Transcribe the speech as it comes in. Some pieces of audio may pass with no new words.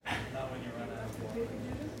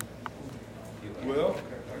Well,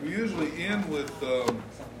 we usually end with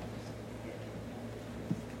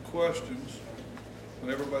questions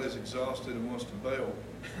when everybody's exhausted and wants to bail.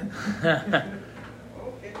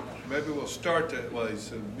 Maybe we'll start that way.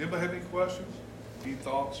 So, anybody have any questions? Any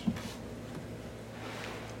thoughts?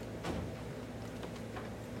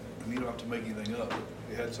 And you don't have to make anything up. If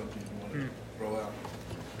you had something you wanted to throw out.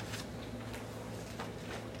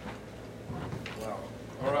 Wow.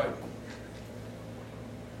 All right.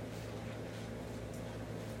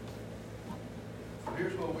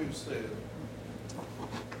 Here's what we've said.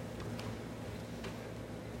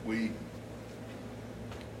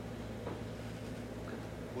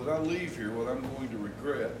 When I leave here, what I'm going to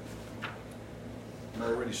regret, I'm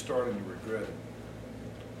already starting to regret it,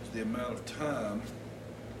 is the amount of time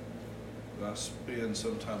that I spend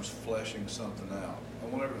sometimes fleshing something out. I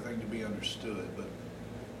want everything to be understood, but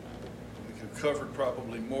we could have covered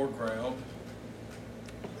probably more ground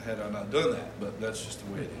had I not done that, but that's just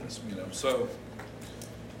the way it is, you know. So,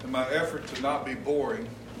 in my effort to not be boring,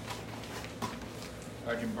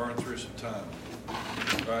 I can burn through some time,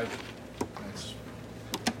 right? That's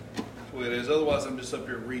the way it is. Otherwise, I'm just up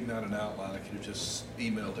here reading out an outline. I could have just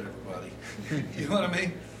emailed everybody. You know what I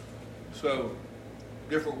mean? So,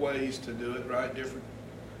 different ways to do it, right?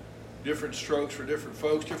 Different strokes for different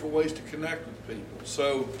folks, different ways to connect with people.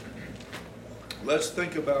 So, let's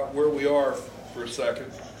think about where we are for a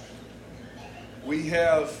second. We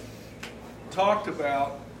have talked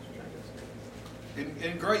about,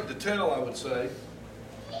 in great detail, I would say,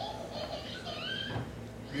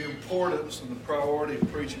 the importance and the priority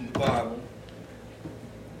of preaching the Bible.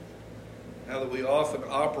 How that we often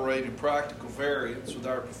operate in practical variance with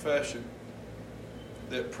our profession,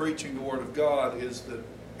 that preaching the Word of God is the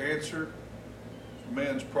answer for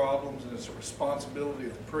man's problems and it's a responsibility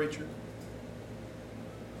of the preacher.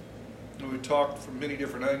 And we talked from many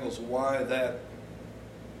different angles of why that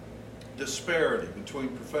disparity between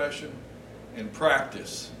profession and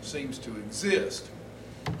practice seems to exist.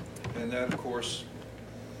 And that, of course,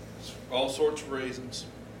 is all sorts of reasons.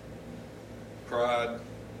 Pride,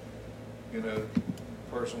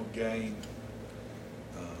 personal gain,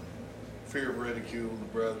 fear of ridicule of the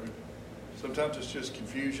brethren. Sometimes it's just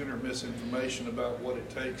confusion or misinformation about what it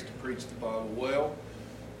takes to preach the Bible well.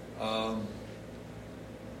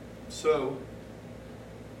 So,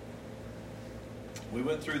 we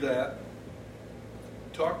went through that.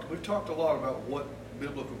 We've talked a lot about what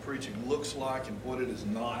biblical preaching looks like and what it is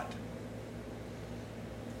not.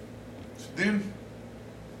 So then,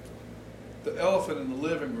 the elephant in the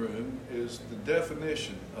living room is the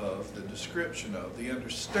definition of, the description of, the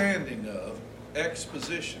understanding of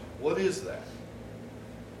exposition. What is that?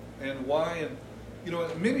 And why? And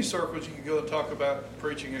in many circles you can go and talk about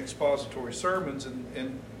preaching expository sermons,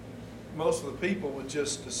 and most of the people would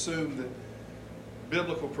just assume that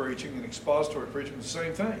biblical preaching and expository preaching is the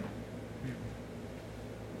same thing.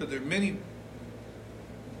 But there are many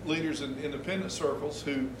leaders in independent circles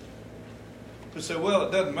who say, well,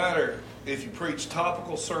 it doesn't matter if you preach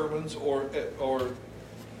topical sermons or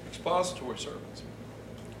expository sermons,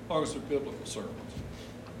 as long as they're biblical sermons.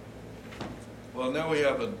 Well, now we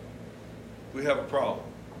have a problem,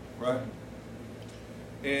 right?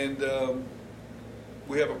 And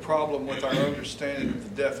we have a problem with our understanding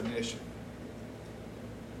of the definition.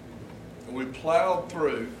 And we plowed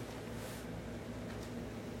through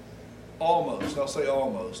almost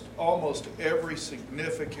every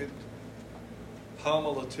significant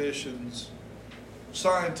homiletician's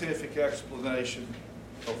scientific explanation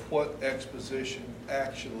of what exposition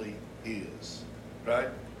actually is, right?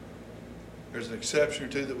 There's an exception or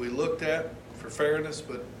two that we looked at for fairness,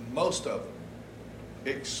 but most of them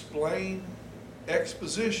explain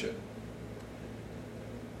exposition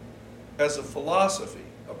as a philosophy,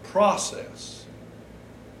 a process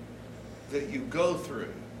that you go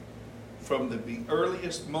through from the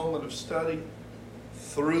earliest moment of study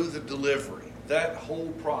through the delivery. That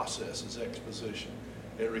whole process is exposition.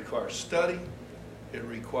 It requires study. It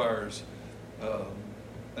requires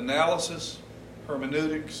analysis,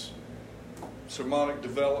 hermeneutics, sermonic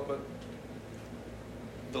development,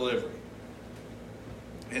 delivery.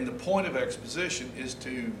 And the point of exposition is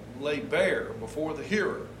to lay bare before the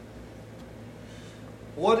hearer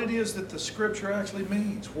what it is that the Scripture actually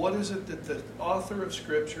means. What is it that the author of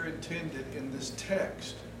Scripture intended in this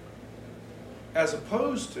text? As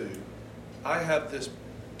opposed to, I have this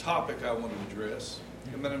topic I want to address,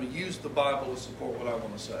 and then I'm going to use the Bible to support what I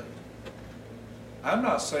want to say. I'm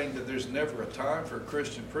not saying that there's never a time for a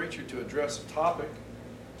Christian preacher to address a topic.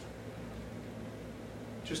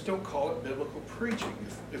 Just don't call it biblical preaching.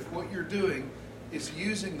 If what you're doing is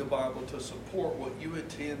using the Bible to support what you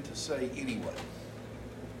intend to say anyway.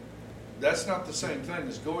 That's not the same thing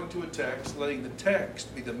as going to a text, letting the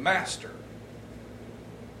text be the master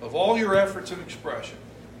of all your efforts and expression,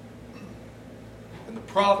 and the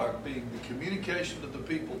product being the communication to the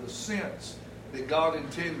people, the sense that God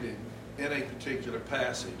intended in a particular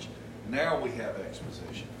passage. Now we have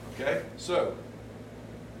exposition. Okay? So,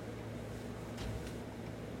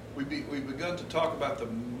 we've begun to talk about the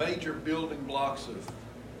major building blocks of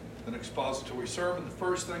an expository sermon. The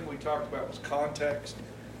first thing we talked about was context.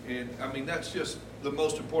 And, I mean, that's just the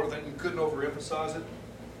most important thing. You couldn't overemphasize it.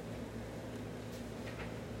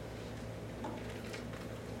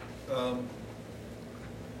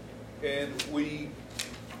 And we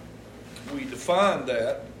defined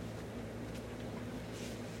that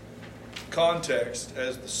context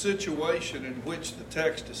as the situation in which the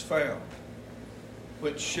text is found,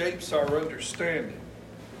 which shapes our understanding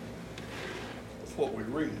of what we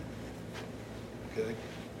read. Okay?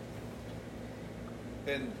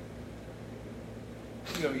 And,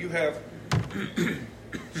 you know, you have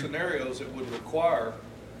scenarios that would require,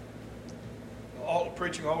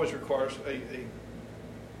 preaching always requires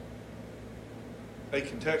a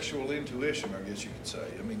contextual intuition, I guess you could say.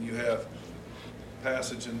 I mean, you have a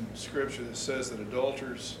passage in Scripture that says that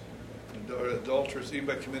adulterers,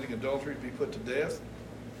 anybody committing adultery be put to death.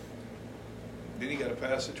 Then you got a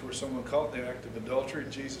passage where someone caught in the act of adultery,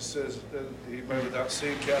 Jesus says that anybody without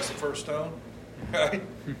sin cast the first stone. Right?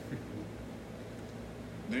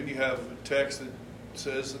 Then you have a text that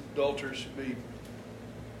says that adulterers should be,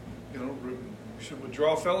 should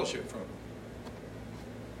withdraw fellowship from them.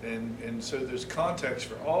 And so there's context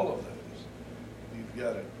for all of those. You've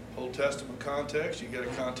got an Old Testament context. You've got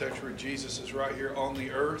a context where Jesus is right here on the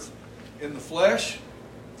earth in the flesh.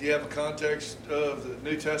 You have a context of the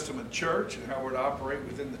New Testament church and how we're to operate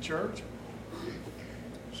within the church.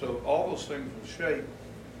 So all those things will shape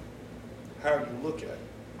how you look at it.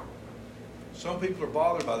 Some people are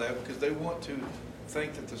bothered by that because they want to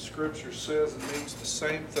think that the Scripture says and means the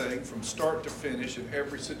same thing from start to finish in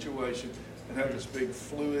every situation and have this big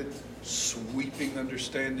fluid, sweeping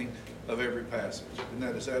understanding of every passage. And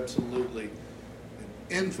that is absolutely an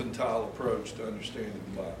infantile approach to understanding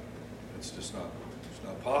the Bible. It's just not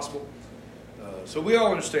possible. So we all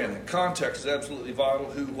understand that context is absolutely vital.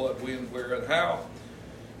 Who, what, when, where, and how.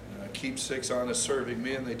 Keep 6 honest serving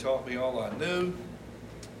men. They taught me all I knew.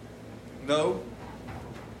 No.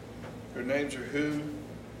 Their names are who.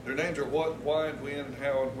 Their names are what, why, and when, and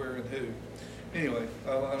how, and where, and who. Anyway,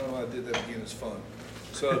 I don't know why I did that again. It's fun.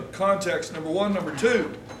 So context, number 1. Number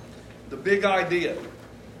 2, the big idea.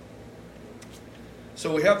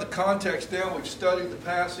 So we have the context down. We've studied the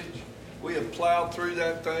passage. We have plowed through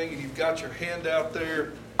that thing. You've got your handout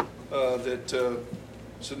there.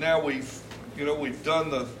 So now we've done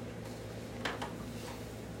the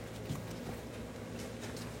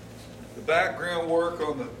background work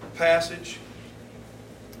on the passage,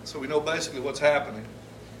 so we know basically what's happening.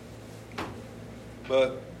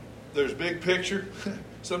 But there's big picture.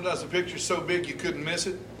 Sometimes the picture's so big you couldn't miss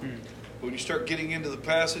it. When you start getting into the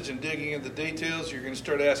passage and digging into the details, you're going to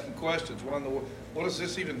start asking questions. What does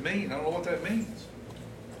this even mean? I don't know what that means.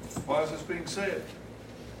 Why is this being said?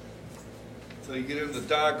 So you get into the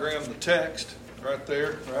diagram, the text, right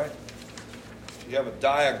there, right? You have a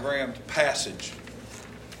diagrammed passage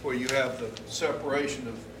where you have the separation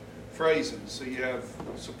of phrases. So you have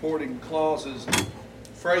supporting clauses,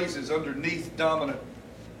 phrases underneath dominant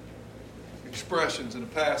expressions in a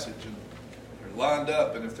passage. And they're lined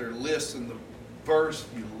up, and if they're lists in the verse,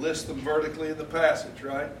 you list them vertically in the passage,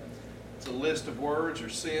 right? It's a list of words or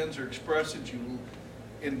sins or expressions. You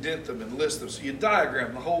indent them and list them. So you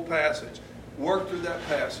diagram the whole passage. Work through that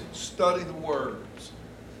passage. Study the words.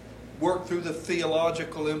 Work through the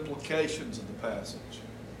theological implications of the passage.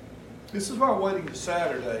 This is why waiting to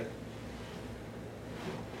Saturday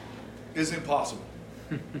is impossible.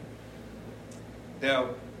 Now,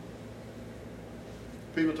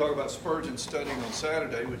 people talk about Spurgeon studying on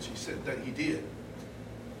Saturday, which he said that he did.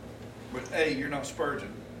 But A, you're not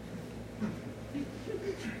Spurgeon.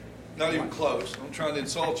 Not even close. I'm trying to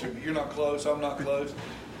insult you, but you're not close. I'm not close.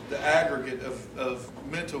 The aggregate of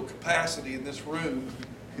mental capacity in this room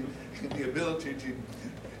and the ability to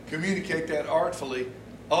communicate that artfully,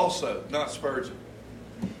 also not Spurgeon.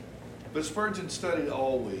 But Spurgeon studied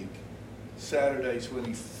all week. Saturdays when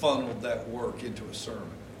he funneled that work into a sermon.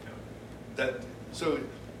 So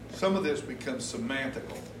some of this becomes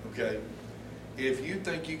semantical, okay? If you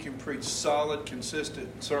think you can preach solid,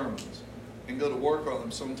 consistent sermons and go to work on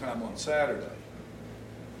them sometime on Saturday,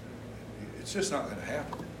 it's just not going to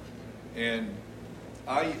happen. And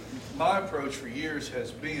My approach for years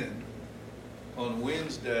has been, on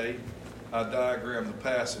Wednesday, I diagram the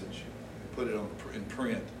passage and put it in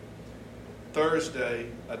print. Thursday,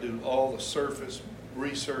 I do all the surface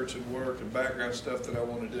research and work and background stuff that I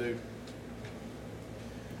want to do.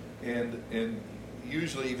 And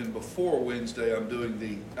usually even before Wednesday, I'm doing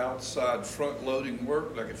the outside front-loading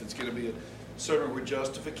work. Like if it's going to be a sermon where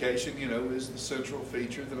justification, is the central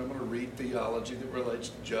feature, then I'm going to read theology that relates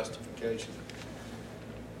to justification.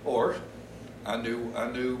 Or I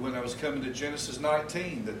knew when I was coming to Genesis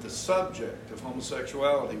 19 that the subject of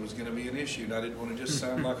homosexuality was going to be an issue, and I didn't want to just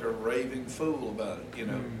sound like a raving fool about it.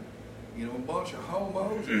 A bunch of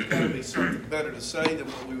homos. There's got to be something better to say than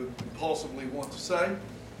what we would impulsively want to say.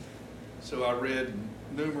 So I read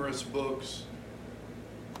numerous books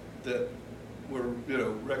that were,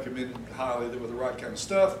 recommended highly, that were the right kind of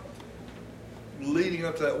stuff, leading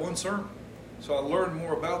up to that one sermon. So I learned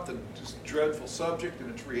more about this dreadful subject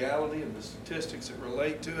and its reality and the statistics that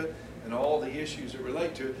relate to it and all the issues that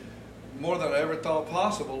relate to it, more than I ever thought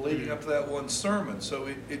possible leading up to that one sermon. So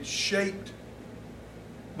it shaped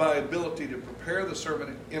my ability to prepare the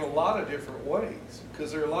sermon in a lot of different ways,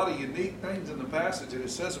 because there are a lot of unique things in the passage that it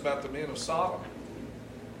says about the men of Sodom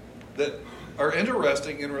that are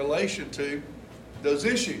interesting in relation to those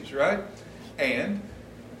issues, right? And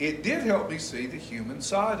it did help me see the human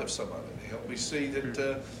side of some of it. It helped me see that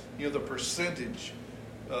the percentage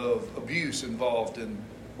of abuse involved in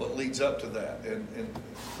what leads up to that, and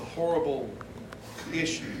the horrible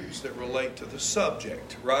issues that relate to the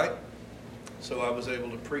subject, right? So I was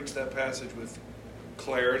able to preach that passage with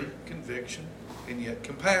clarity, conviction, and yet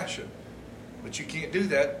compassion. But you can't do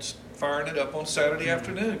that firing it up on Saturday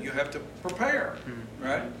afternoon. You have to prepare,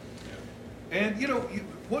 right? And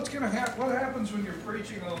what's going to happen? What happens when you're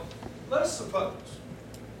preaching on? Let's suppose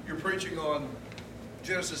you're preaching on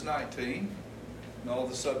Genesis 19 and all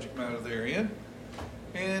the subject matter therein,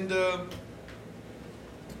 and a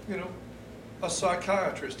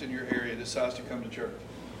psychiatrist in your area decides to come to church.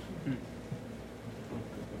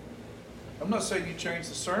 I'm not saying you change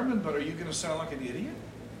the sermon, but are you going to sound like an idiot?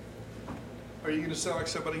 Are you going to sound like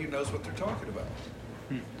somebody who knows what they're talking about?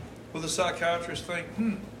 Will the psychiatrist think,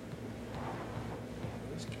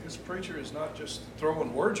 this preacher is not just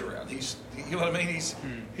throwing words around. He's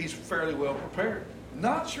fairly well prepared.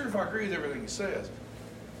 Not sure if I agree with everything he says,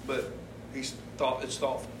 but it's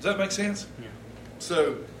thoughtful. Does that make sense? Yeah.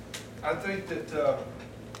 So I think that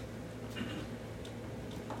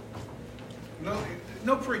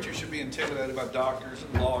no preacher should be intimidated by doctors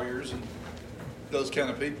and lawyers and those kind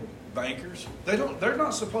of people. Bankers. They're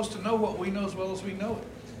not supposed to know what we know as well as we know it.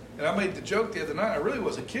 And I made the joke the other night, I really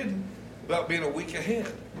wasn't kidding, about being a week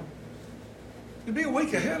ahead. You'd be a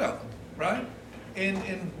week ahead of them, right?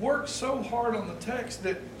 And work so hard on the text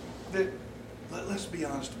that let's be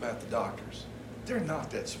honest about the doctors. They're not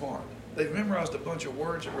that smart. They've memorized a bunch of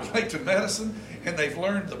words that relate to medicine, and they've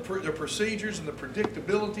learned the procedures and the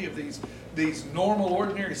predictability of these normal,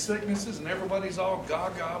 ordinary sicknesses, and everybody's all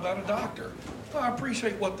gaga about a doctor. Well, I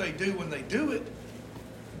appreciate what they do when they do it.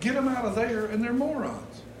 Get them out of there, and they're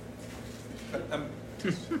morons.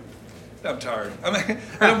 I'm tired. I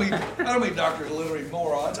don't mean doctors are literally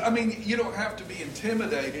morons. I mean, you don't have to be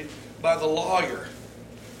intimidated by the lawyer.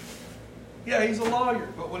 Yeah, he's a lawyer,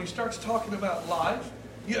 but when he starts talking about life,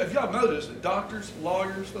 if y'all notice that doctors,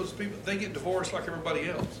 lawyers, those people, they get divorced like everybody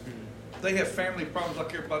else. They have family problems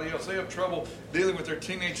like everybody else. They have trouble dealing with their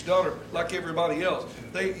teenage daughter like everybody else.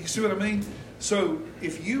 You see what I mean? So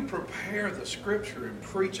if you prepare the Scripture and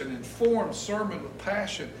preach an informed sermon with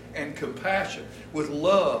passion and compassion, with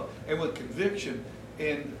love and with conviction,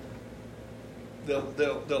 and they'll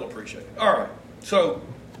appreciate it. All right. So,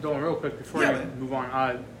 Dolton, real quick before you move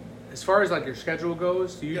on, as far as like your schedule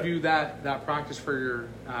goes, do you do that practice for your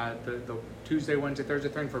the Tuesday, Wednesday, Thursday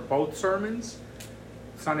thing for both sermons?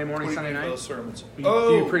 Sunday morning, Sunday night? Both sermons. Do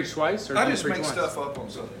you preach twice? Or I do you just preach make once? stuff up on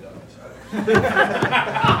Sunday nights.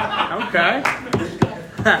 Okay.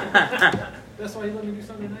 That's why you let me do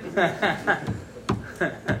Sunday nights?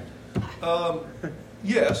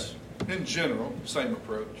 Yes, in general, same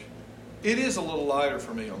approach. It is a little lighter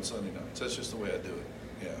for me on Sunday nights. That's just the way I do it.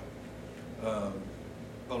 Yeah.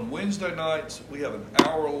 On Wednesday nights, we have an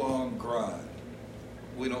hour-long grind.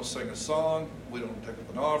 We don't sing a song. We don't take up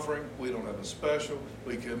an offering. We don't have a special.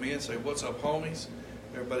 We come in and say, "What's up, homies?"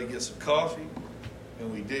 Everybody gets some coffee,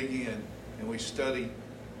 and we dig in, and we study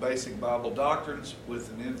basic Bible doctrines with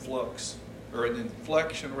an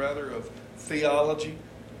inflection of theology.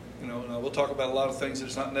 And we'll talk about a lot of things that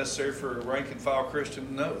it's not necessary for a rank and file Christian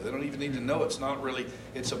to know. They don't even need to know. It's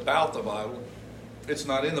about the Bible. It's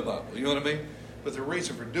not in the Bible. You know what I mean? But the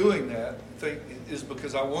reason for doing that is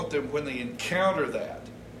because I want them, when they encounter that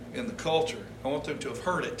in the culture, I want them to have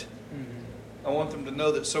heard it. I want them to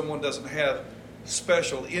know that someone doesn't have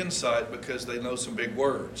special insight because they know some big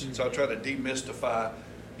words. So I try to demystify,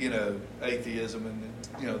 atheism and,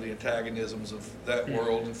 the antagonisms of that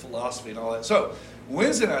world and philosophy and all that. So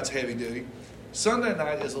Wednesday night's heavy duty. Sunday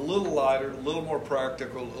night is a little lighter, a little more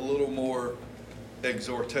practical, a little more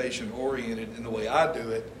exhortation oriented in the way I do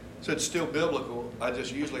it. So it's still biblical. I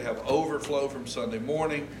just usually have overflow from Sunday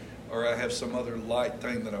morning, or I have some other light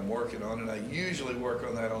thing that I'm working on, and I usually work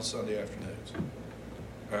on that on Sunday afternoons.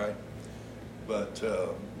 All right? But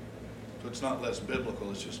so it's not less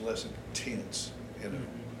biblical, it's just less intense,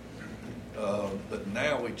 But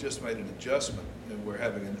now we just made an adjustment, and we're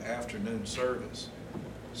having an afternoon service.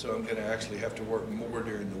 So I'm going to actually have to work more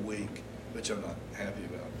during the week, which I'm not happy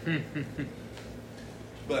about.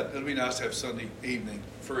 But it'll be nice to have Sunday evening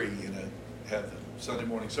free, have the Sunday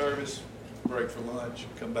morning service, break for lunch,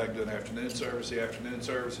 come back to an afternoon service. The afternoon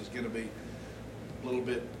service is going to be a little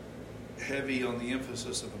bit heavy on the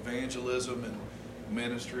emphasis of evangelism and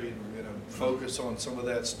ministry, and we're going to focus on some of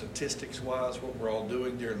that statistics-wise, what we're all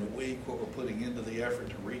doing during the week, what we're putting into the effort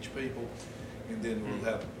to reach people, and then we'll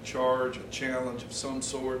have a charge, a challenge of some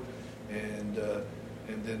sort, and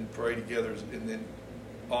then pray together, and then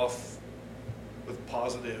off with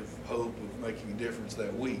positive hope of making a difference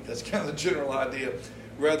that week. That's kind of the general idea,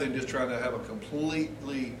 rather than just trying to have a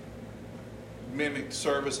completely mimicked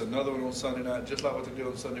service, another one on Sunday night, just like what they do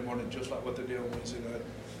on Sunday morning, just like what they do on Wednesday night.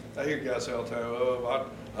 I hear guys say all the time,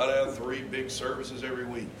 I'd have 3 big services every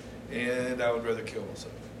week, and I would rather kill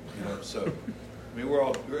myself. So,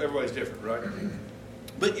 everybody's different, right?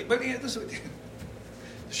 But yeah, the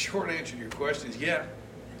short answer to your question is yeah.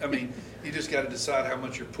 You just got to decide how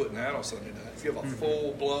much you're putting out on Sunday night. If you have a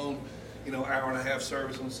full-blown, hour and a half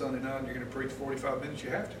service on Sunday night, and you're going to preach 45 minutes, you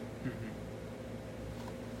have to.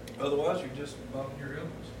 Otherwise, you're just bumping your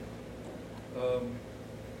elbows.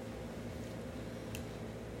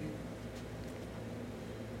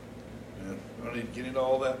 I don't need to get into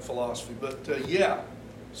all that philosophy, but yeah.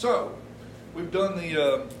 So, we've done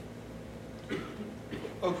the.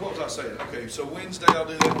 What was I saying? Okay, so Wednesday I'll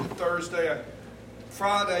do that. Thursday,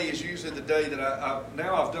 Friday is usually the day that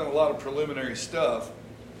now I've done a lot of preliminary stuff.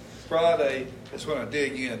 Friday is when I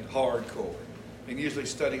dig in hardcore, and usually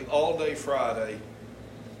study all day Friday,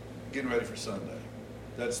 getting ready for Sunday.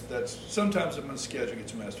 That's sometimes my schedule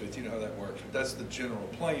gets messed with. You know how that works. But that's the general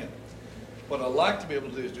plan. What I like to be able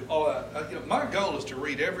to do is do all that. My goal is to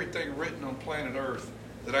read everything written on planet Earth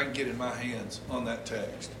that I can get in my hands on that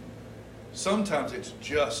text. Sometimes it's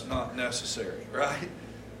just not necessary, right?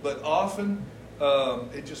 But often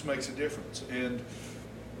it just makes a difference. And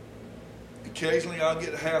occasionally I'll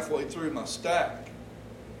get halfway through my stack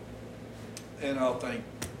and I'll think,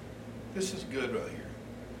 this is good right here.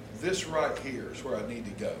 This right here is where I need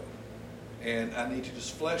to go. And I need to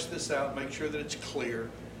just flesh this out, make sure that it's clear.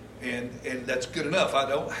 And that's good enough. I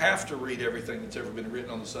don't have to read everything that's ever been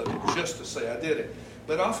written on the subject just to say I did it.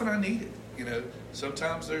 But often I need it.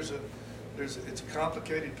 Sometimes it's a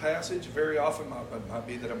complicated passage. Very often it might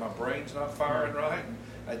be that my brain's not firing right,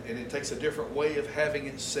 and it takes a different way of having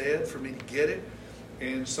it said for me to get it.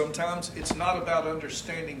 And sometimes it's not about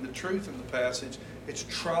understanding the truth in the passage. It's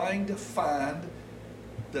trying to find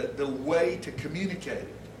the way to communicate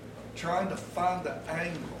it, trying to find the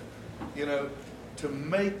angle, to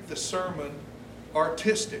make the sermon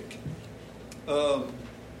artistic.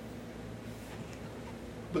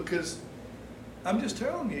 Because I'm just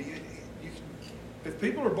telling you, if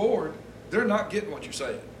people are bored, they're not getting what you're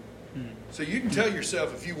saying. So you can tell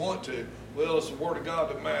yourself if you want to, well, it's the Word of God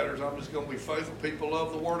that matters. I'm just going to be faithful. People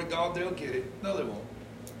love the Word of God. They'll get it. No, they won't.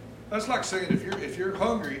 That's like saying if you're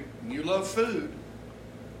hungry and you love food,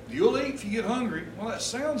 you'll eat if you get hungry. Well, that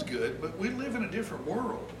sounds good, but we live in a different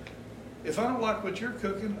world. If I don't like what you're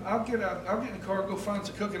cooking, I'll get in the car and go find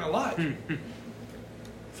some cooking I like.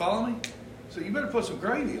 Follow me? So you better put some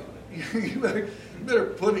gravy on it. you better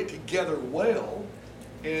put it together well,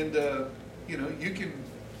 and you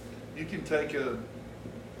can take a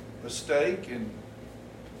steak and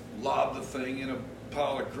lob the thing in a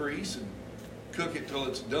pile of grease and cook it till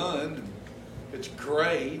it's done. And it's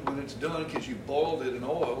gray when it's done because you boiled it in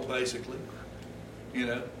oil, basically.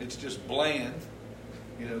 It's just bland.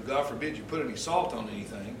 God forbid you put any salt on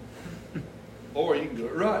anything. Or you can do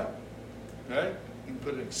it right. Right? You can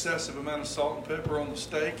put an excessive amount of salt and pepper on the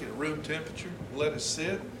steak at room temperature, let it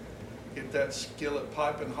sit, get that skillet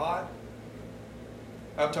piping hot.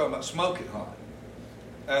 I'm talking about smoking hot.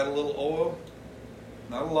 Add a little oil,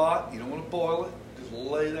 not a lot, you don't want to boil it. Just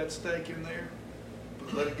lay that steak in there,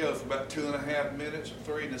 let it go for about 2.5 minutes or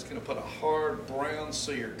 3, and it's going to put a hard brown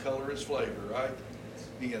sear, color its flavor, right?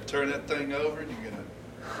 You're going to turn that thing over, and you're going to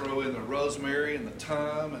throw in the rosemary and the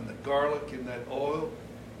thyme and the garlic in that oil.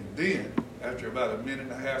 And then, after about 1.5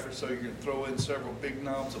 minutes or so, you're going to throw in several big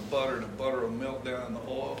knobs of butter, and the butter will melt down in the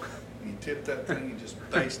oil. And you tip that thing and just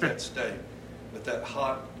baste that steak with that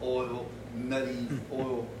hot oil, nutty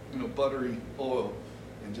oil, buttery oil,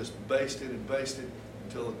 and just baste it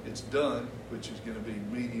until it's done, which is going to be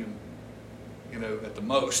medium, at the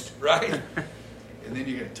most, right? And then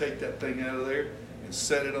you're going to take that thing out of there and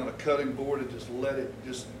set it on a cutting board and just let it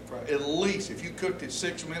fry. At least, if you cooked it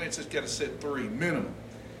 6 minutes, it's got to sit 3 minimum.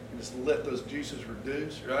 And just let those juices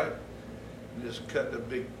reduce, right? And just cut the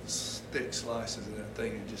big thick slices of that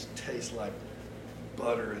thing and just tastes like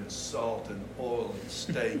butter and salt and oil and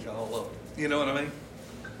steak all up. You know what I mean?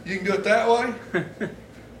 You can do it that way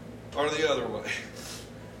or the other way.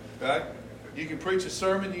 Right? You can preach a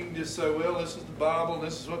sermon, you can just say, well, this is the Bible, and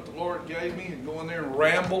this is what the Lord gave me, and go in there and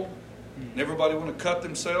ramble. And everybody want to cut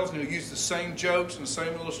themselves, and you'll use the same jokes and the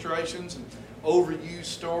same illustrations and overuse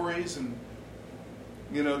stories, and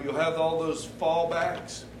you'll have all those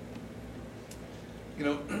fallbacks.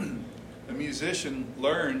 A musician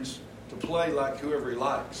learns to play like whoever he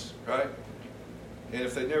likes, right? And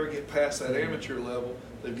if they never get past that amateur level,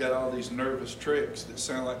 they've got all these nervous tricks that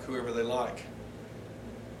sound like whoever they like.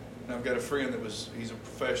 And I've got a friend he's a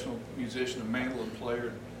professional musician, a mandolin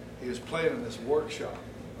player. He was playing in this workshop,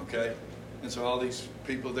 okay? And so all these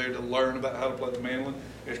people there to learn about how to play the mandolin.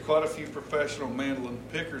 There's quite a few professional mandolin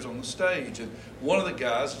pickers on the stage. And one of the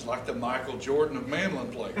guys is like the Michael Jordan of mandolin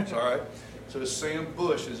players, all right? So Sam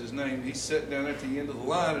Bush is his name. He's sitting down at the end of the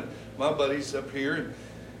line, and my buddy's up here.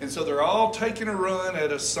 And so they're all taking a run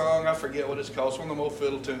at a song. I forget what it's called. It's one of them old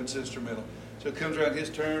fiddle tunes, instrumental. So it comes around his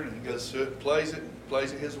turn, and he goes through it, plays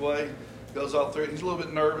it his way, goes all through it. He's a little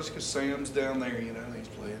bit nervous because Sam's down there, and he's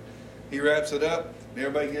playing. He wraps it up, and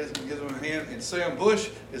everybody gives him a hand. And Sam Bush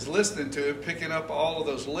is listening to him, picking up all of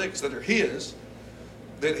those licks that are his,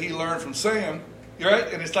 that he learned from Sam,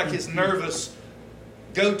 right? And it's like his nervous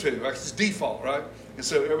go-to, like his default, right? And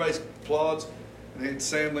so everybody applauds. And then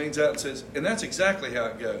Sam leans out and says, and that's exactly how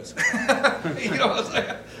it goes. You know what I'm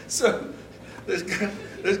saying? So there's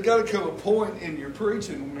got to come a point in your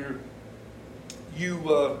preaching where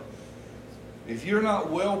if you're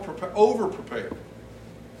not well prepared, over-prepared,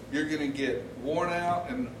 you're going to get worn out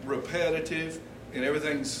and repetitive, and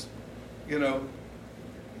everything's,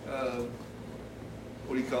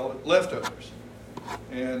 leftovers.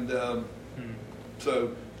 And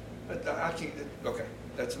so I can't, okay,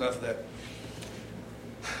 that's enough of that.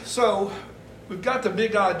 So we've got the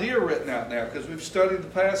big idea written out now because we've studied the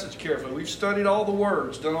passage carefully. We've studied all the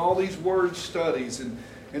words, done all these word studies,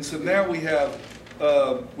 and so now we have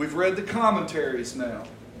we've read the commentaries now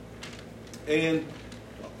and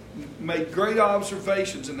made great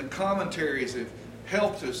observations, and the commentaries have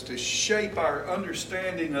helped us to shape our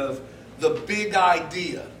understanding of the big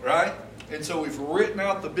idea, right? And so we've written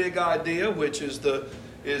out the big idea, which is the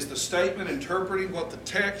statement interpreting what the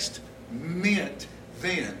text meant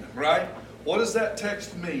then, right? What does that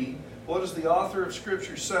text mean? What is the author of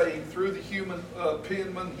Scripture saying through the human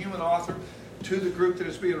penman, human author, to the group that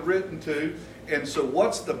it's being written to? And so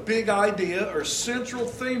what's the big idea or central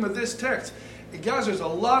theme of this text? And guys, there's a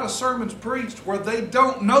lot of sermons preached where they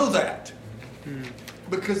don't know that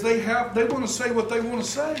because they want to say what they want to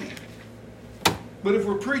say. But if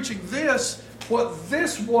we're preaching this, what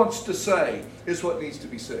this wants to say is what needs to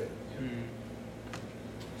be said.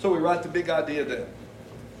 So we write the big idea down.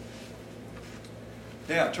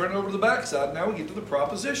 Now, turn over to the backside. Now we get to the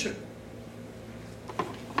proposition.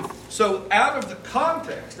 So out of the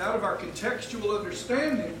context, out of our contextual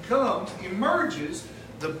understanding emerges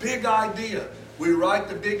the big idea. We write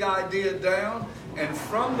the big idea down, and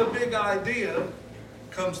from the big idea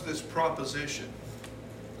comes this proposition.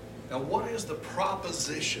 Now, what is the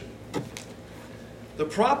proposition? The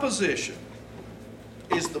proposition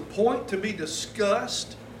is the point to be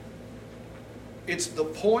discussed. It's the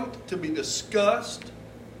point to be discussed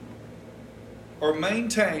or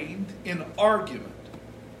maintained in argument.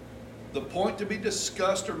 The point to be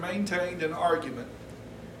discussed or maintained in argument,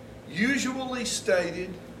 usually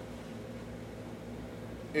stated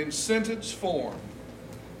in sentence form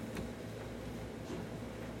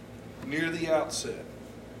near the outset.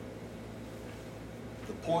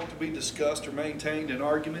 The point to be discussed or maintained in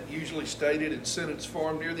argument, usually stated in sentence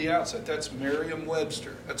form near the outset. That's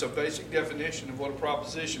Merriam-Webster. That's a basic definition of what a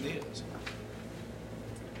proposition is.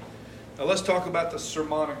 Now let's talk about the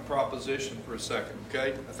sermonic proposition for a second,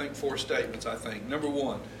 okay? I think 4 statements, Number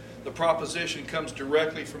 1, the proposition comes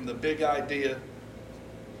directly from the big idea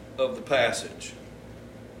of the passage.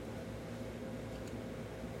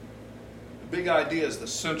 The big idea is the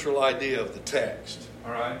central idea of the text.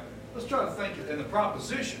 All right? Let's try to think. And the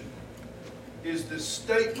proposition is this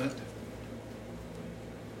statement.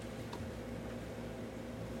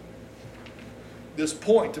 This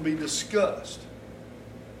point to be discussed.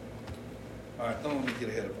 All right, don't let me get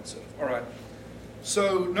ahead of myself. All right.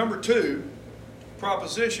 So, number 2,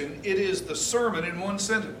 proposition, it is the sermon in one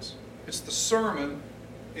sentence. It's the sermon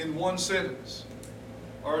in one sentence.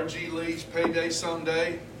 R.G. Lee's Payday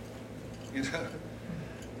Someday. You know,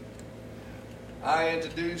 I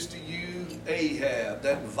introduce to you Ahab,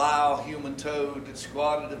 that vile human toad that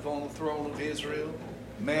squatted upon the throne of Israel,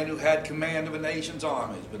 a man who had command of a nation's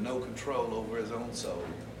armies, but no control over his own soul.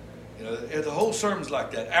 You know, the whole sermon's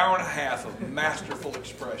like that, hour and a half of masterful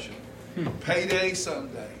expression. Payday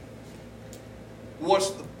someday. What's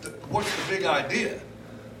the big idea?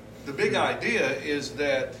 The big idea is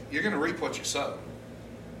that you're going to reap what you sow.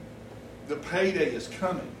 The payday is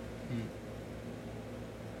coming.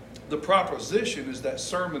 The proposition is that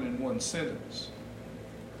sermon in one sentence.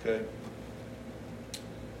 Okay?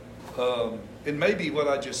 And maybe what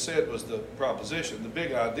I just said was the proposition. The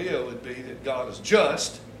big idea would be that God is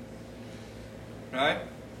just. Right?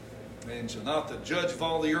 And shall not the judge of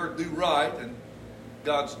all the earth do right? And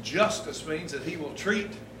God's justice means that He will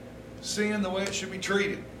treat sin the way it should be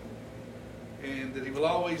treated. And that He will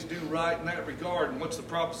always do right in that regard. And what's the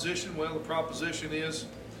proposition? Well, the proposition is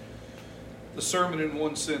the sermon in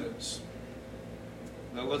one sentence.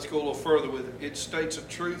 Now let's go a little further with it. It states a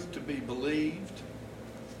truth to be believed.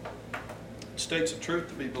 It states a truth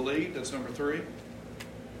to be believed. That's number 3.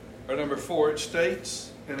 Or number 4, it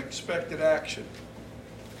states an expected action.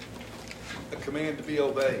 A command to be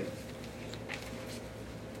obeyed.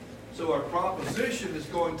 So our proposition is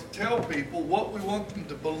going to tell people what we want them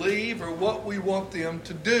to believe or what we want them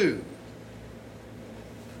to do.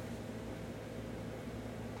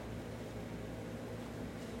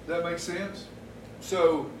 That makes sense?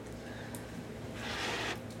 So,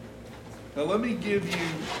 now let me give you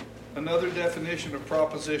another definition of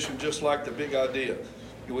proposition just like the big idea.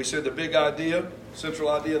 We said the big idea, central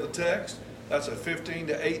idea of the text, that's a 15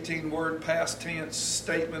 to 18 word past tense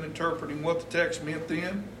statement interpreting what the text meant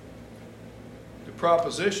then. The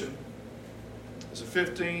proposition is a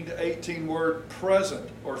 15 to 18 word present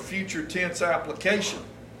or future tense application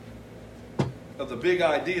of the big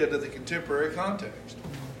idea to the contemporary context.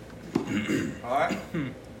 All right?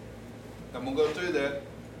 I'm going to go through that.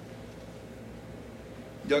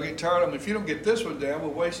 Y'all get tired of them. If you don't get this one down,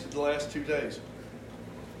 we'll waste the last 2 days.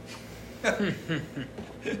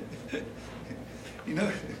 You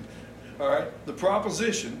know, all right? The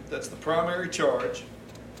proposition, that's the primary charge.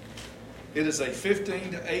 It is a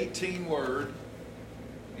 15 to 18 word,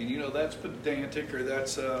 and you know that's pedantic or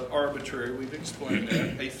that's arbitrary. We've explained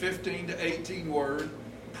that. A 15 to 18 word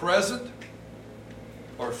present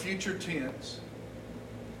or future tense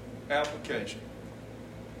application.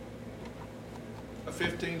 A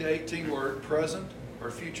 15 to 18 word present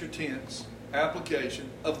or future tense application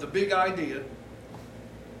of the big idea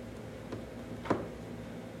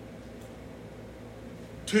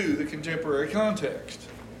to the contemporary context.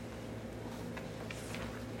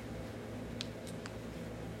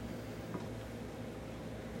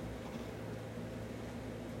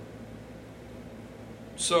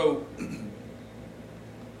 So,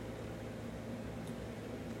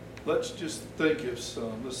 let's just think of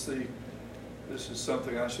some. Let's see. This is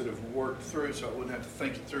something I should have worked through so I wouldn't have to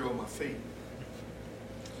think it through on my feet.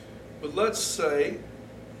 But let's say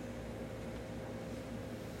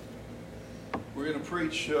we're going to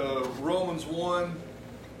preach Romans 1.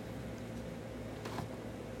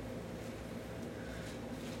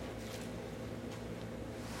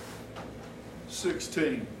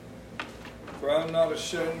 "16. For I am not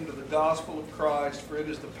ashamed of the gospel of Christ, for it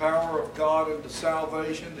is the power of God unto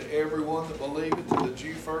salvation to everyone that believeth, to the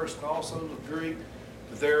Jew first and also to the Greek.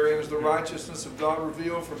 For therein is the righteousness of God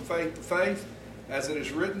revealed from faith to faith, as it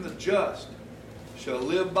is written, the just shall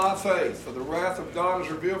live by faith. For the wrath of God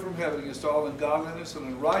is revealed from heaven against all ungodliness and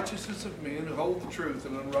unrighteousness of men who hold the truth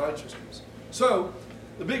in unrighteousness." So,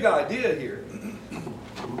 the big idea here,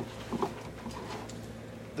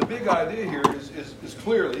 is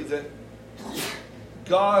clearly that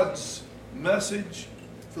God's message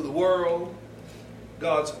for the world,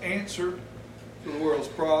 God's answer to the world's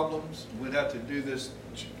problems. We'd have to do this,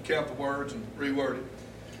 count the words and reword it.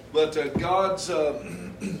 But God's, the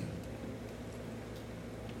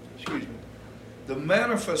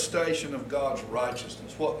manifestation of God's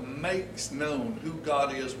righteousness, what makes known who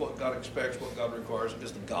God is, what God expects, what God requires,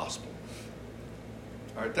 is the gospel.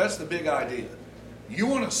 All right, that's the big idea. You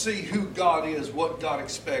want to see who God is, what God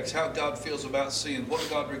expects, how God feels about sin, what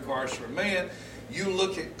God requires from man. You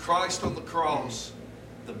look at Christ on the cross,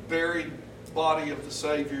 the buried body of the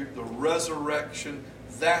Savior, the resurrection.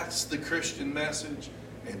 That's the Christian message.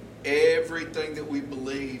 And everything that we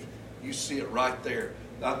believe, you see it right there.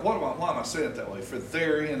 Now, why am I saying it that way? For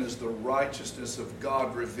therein is the righteousness of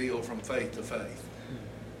God revealed from faith to faith.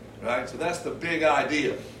 Right? So that's the big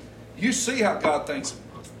idea. You see how God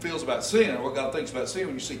feels about sin, or what God thinks about sin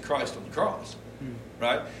when you see Christ on the cross.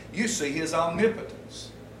 Right? You see His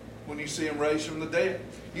omnipotence when you see Him raised from the dead.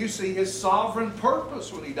 You see His sovereign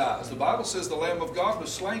purpose when He dies. The Bible says the Lamb of God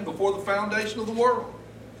was slain before the foundation of the world.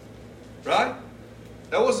 Right?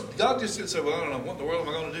 God just didn't say, well, I don't know, what in the world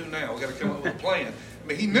am I going to do now? We've got to come up with a plan. I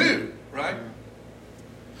mean, He knew, right?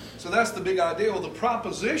 So that's the big idea. Well, the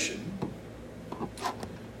proposition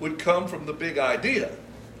would come from the big idea.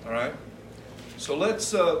 All right? So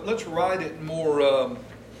let's write it more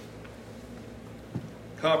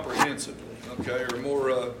comprehensively, okay? Or more,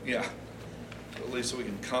 at least so we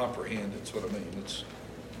can comprehend it. That's what I mean. Let's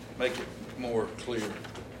make it more clear.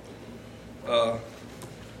 So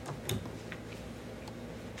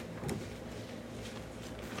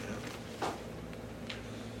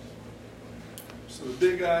the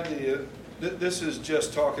big idea, this is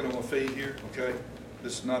just talking on my feet here, okay?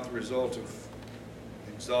 This is not the result of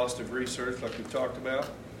exhaustive research like we talked about.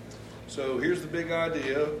 So here's the big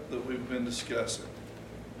idea that we've been discussing.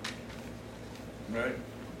 Right?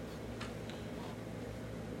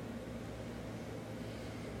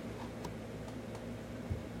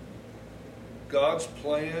 God's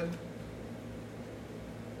plan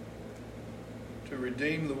to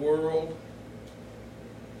redeem the world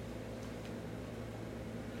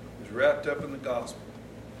is wrapped up in the gospel.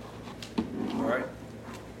 All right?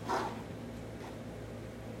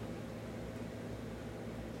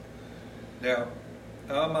 Now,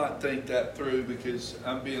 I might think that through because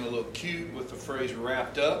I'm being a little cute with the phrase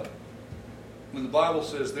wrapped up. When the Bible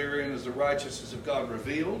says therein is the righteousness of God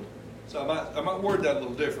revealed. So I might word that a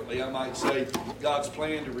little differently. I might say God's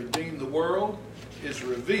plan to redeem the world is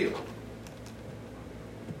revealed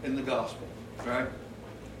in the gospel. Right?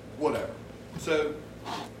 Whatever. So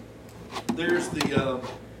there's the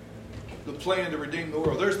plan to redeem the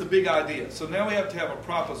world. There's the big idea. So now we have to have a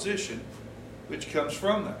proposition which comes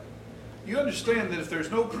from that. You understand that if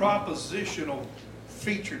there's no propositional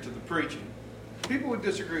feature to the preaching, people would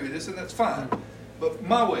disagree with this, and that's fine. But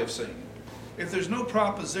my way of saying it, if there's no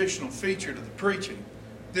propositional feature to the preaching,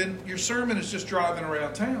 then your sermon is just driving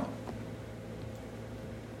around town.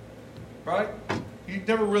 Right? You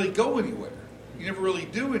never really go anywhere. You never really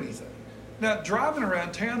do anything. Now, driving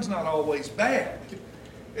around town's not always bad.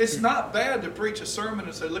 It's not bad to preach a sermon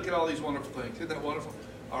and say, look at all these wonderful things. Isn't that wonderful?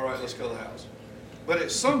 All right, let's go to the house. But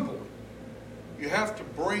at some point, you have to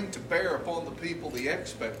bring to bear upon the people the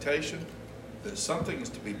expectation that something is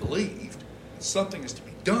to be believed, and something is to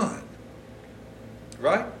be done.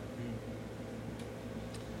 Right?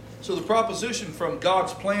 So the proposition from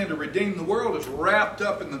God's plan to redeem the world is wrapped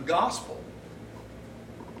up in the gospel.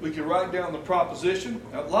 We can write down the proposition.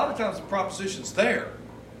 Now, a lot of times the proposition's there.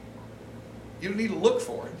 You don't need to look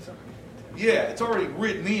for it. Yeah, it's already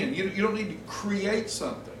written in. You don't need to create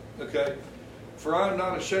something. Okay? For I am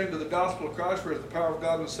not ashamed of the gospel of Christ, for it is the power of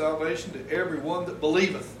God unto salvation to every one that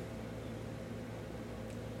believeth.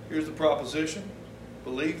 Here's the proposition.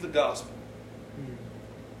 Believe the gospel.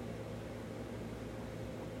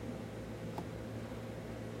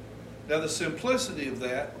 Now the simplicity of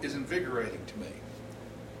that is invigorating to me.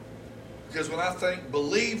 Because when I think,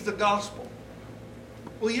 believe the gospel.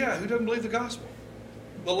 Well, yeah, who doesn't believe the gospel?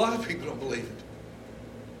 Well, a lot of people don't believe it.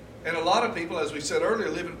 And a lot of people, as we said earlier,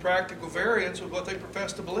 live in practical variance with what they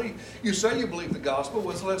profess to believe. You say you believe the gospel.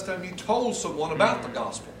 When's the last time you told someone about the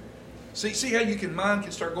gospel? See how mind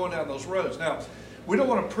can start going down those roads. Now, we don't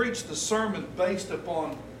want to preach the sermon based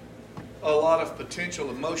upon a lot of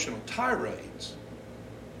potential emotional tirades.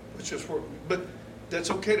 But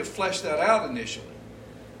that's okay to flesh that out initially.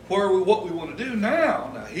 What we want to do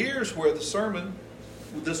now here's where the sermon,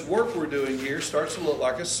 this work we're doing here, starts to look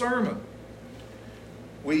like a sermon.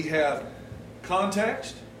 We have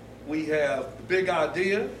context, we have the big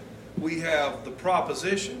idea, we have the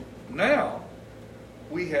proposition. Now,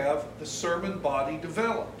 we have the sermon body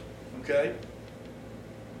developed. Okay?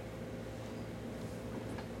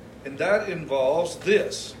 And that involves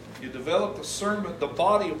this. You develop the sermon, the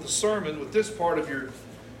body of the sermon with this part of your...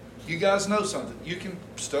 You guys know something. You can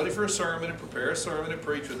study for a sermon and prepare a sermon and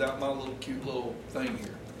preach without my little cute little thing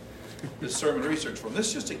here. This sermon research form. This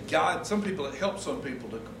is just a guide. It helps some people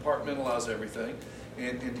to compartmentalize everything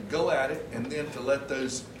and to go at it, and then to let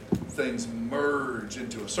those things merge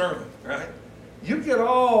into a sermon, right? You get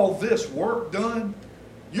all this work done,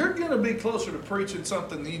 you're going to be closer to preaching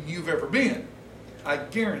something than you've ever been. I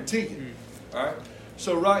guarantee you. All right?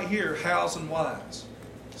 So right here, hows and whys.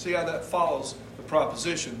 See how that follows the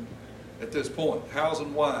proposition at this point. Hows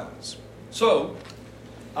and whys. So,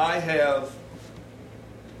 I have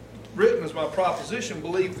written as my proposition,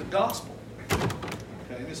 believe the gospel.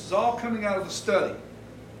 Okay, this is all coming out of the study.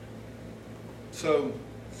 So,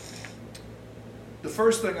 the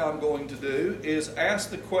first thing I'm going to do is ask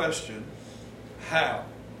the question, how?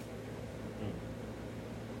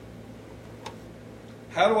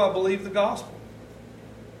 How do I believe the gospel?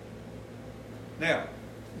 Now,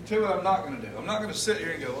 I'll tell you what I'm not going to do. I'm not going to sit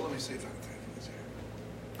here and go, well, let me see if I can think of this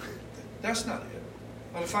here. That's not it.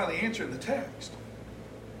 I'm going to find the answer in the text.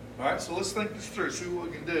 All right, so let's think this through, see what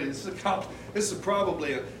we can do. This is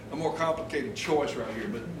probably a more complicated choice right here,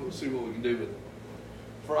 but we'll see what we can do with it.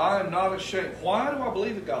 For I am not ashamed. Why do I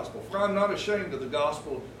believe the gospel? For I am not ashamed of the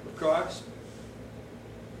gospel of Christ.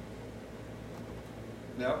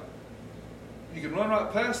 Now, you can run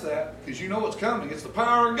right past that because you know what's coming. It's the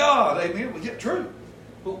power of God. Amen. We get true.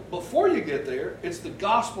 But before you get there, it's the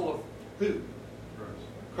gospel of who?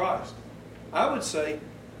 Christ. I would say,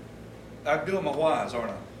 I'm doing my whys,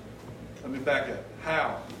 aren't I? Let me back up.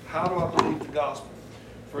 How? How do I believe the gospel?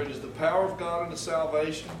 For it is the power of God unto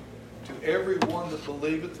salvation to every one that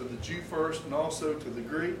believeth, to the Jew first and also to the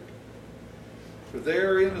Greek. For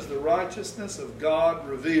therein is the righteousness of God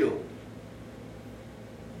revealed.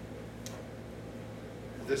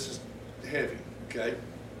 This is heavy, okay?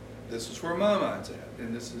 This is where my mind's at,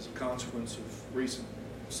 and this is a consequence of recent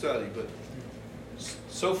study. But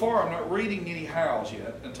so far, I'm not reading any hows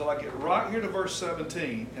yet until I get right here to verse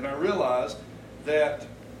 17, and I realize that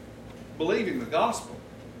believing the gospel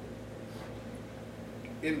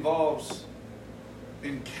involves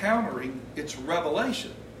encountering its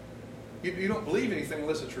revelation. You don't believe anything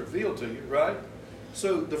unless it's revealed to you, right?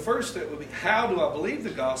 So the first step would be, how do I believe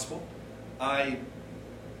the gospel?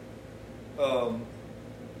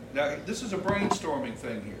 Now, this is a brainstorming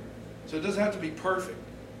thing here. So it doesn't have to be perfect.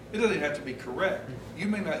 It doesn't have to be correct. You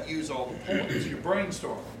may not use all the points. You're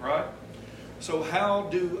brainstorming, right? So how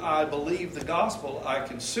do I believe the gospel? I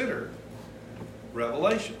consider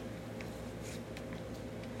revelation.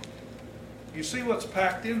 You see what's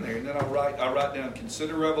packed in there, and then I write down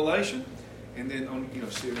consider revelation, and then on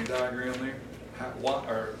see on your diagram there,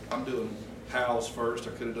 I'm doing hows first.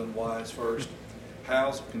 I could have done whys first.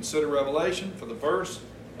 Hows, consider revelation for the verse.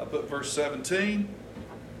 I put verse 17.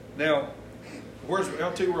 Now,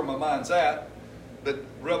 I'll tell you where my mind's at. But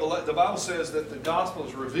the Bible says that the gospel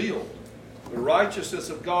is revealed. The righteousness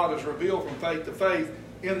of God is revealed from faith to faith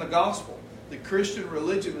in the gospel. The Christian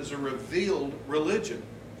religion is a revealed religion.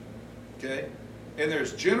 Okay? And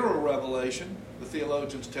there's general revelation, the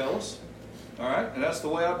theologians tell us. All right? And that's the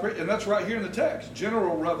way I preach. And that's right here in the text.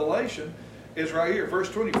 General revelation is right here. Verse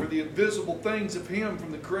 20, for the invisible things of Him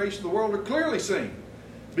from the creation of the world are clearly seen,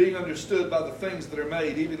 being understood by the things that are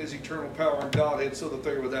made, even His eternal power and Godhead, so that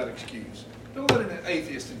they are without excuse. Don't let an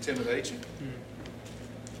atheist intimidate you.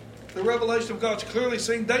 The revelation of God's clearly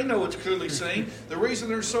seen. They know it's clearly seen. The reason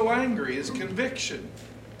they're so angry is conviction.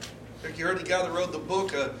 I think you heard the guy that wrote the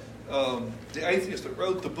book, the atheist that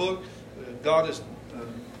wrote the book,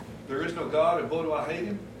 there is no God, and boy do I hate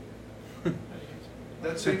Him.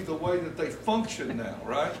 That seems the way that they function now,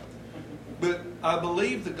 right? But I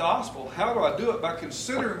believe the gospel. How do I do it? By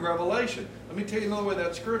considering revelation. Let me tell you another way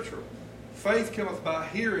that's scriptural. Faith cometh by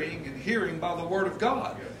hearing, and hearing by the word of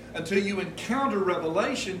God. Until you encounter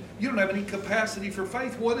revelation, you don't have any capacity for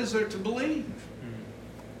faith. What is there to believe?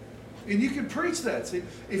 And you can preach that. See,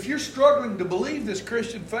 if you're struggling to believe this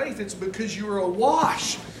Christian faith, it's because you're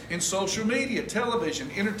awash in social media, television,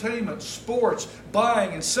 entertainment, sports,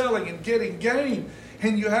 buying and selling and getting gain.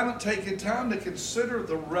 And you haven't taken time to consider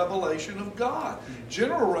the revelation of God.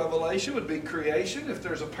 General revelation would be creation. If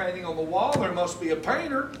there's a painting on the wall, there must be a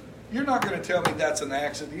painter. You're not going to tell me that's an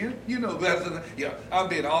accident. You know better than that.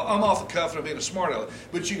 I'm off the cuff and I'm being a smart aleck.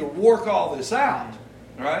 But you can work all this out.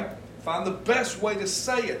 All right? Find the best way to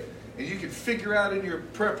say it. And you can figure out in your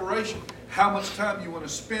preparation how much time you want to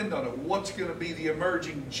spend on it. What's going to be the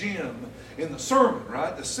emerging gem in the sermon,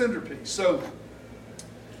 right? The centerpiece. So,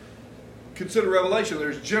 consider revelation.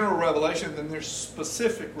 There's general revelation, and then there's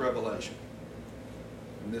specific revelation.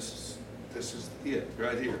 And this is it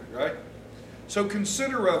right here, right? So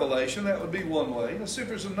consider revelation. That would be one way. Let's see if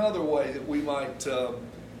there's another way that we might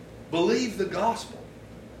believe the gospel.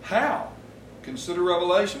 How? Consider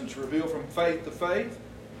revelation. It's revealed from faith to faith.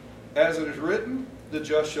 As it is written, the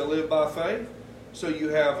just shall live by faith. So you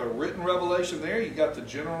have a written revelation there. You got the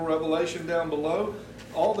general revelation down below.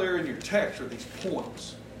 All there in your text are these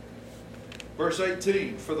points. Verse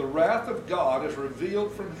 18, for the wrath of God is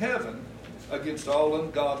revealed from heaven against all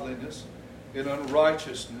ungodliness and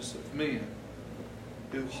unrighteousness of men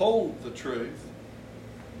who hold the truth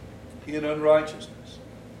in unrighteousness.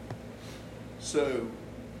 So,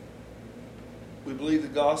 we believe the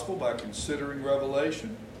gospel by considering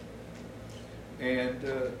revelation.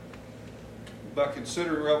 And by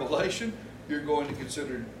considering revelation, you're going to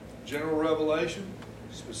consider general revelation,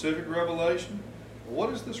 specific revelation. What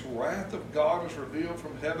is this wrath of God is revealed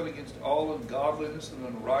from heaven against all ungodliness and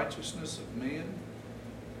unrighteousness of men?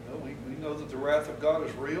 Well, we know that the wrath of God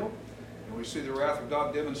is real. And we see the wrath of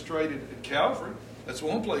God demonstrated at Calvary. That's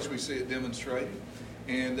one place we see it demonstrated.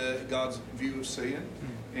 And God's view of sin.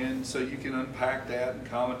 And so you can unpack that, and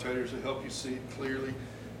commentators will help you see it clearly.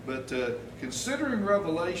 But considering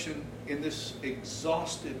revelation in this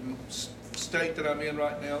exhausted state that I'm in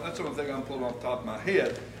right now, that's the only thing I'm pulling off the top of my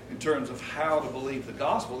head in terms of how to believe the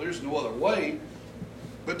gospel. There's no other way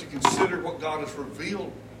but to consider what God has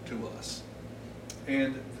revealed to us.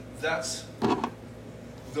 And that's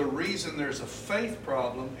the reason there's a faith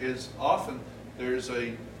problem is often there's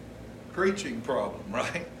a preaching problem,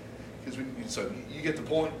 right? So you get the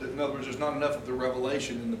point that, in other words, there's not enough of the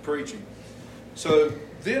revelation in the preaching. So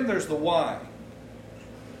then there's the why.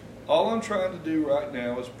 All I'm trying to do right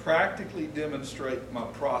now is practically demonstrate my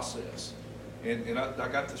process. And I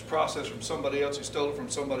got this process from somebody else. He stole it from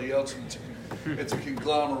somebody else. And it's a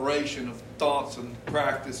conglomeration of thoughts and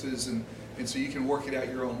practices. And so you can work it out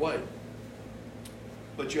your own way.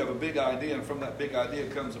 But you have a big idea, and from that big idea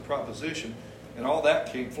comes a proposition. And all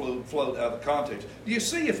that came flowed out of the context. Do you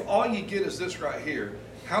see, if all you get is this right here,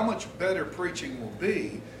 how much better preaching will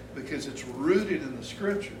be because it's rooted in the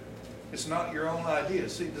Scripture. It's not your own idea.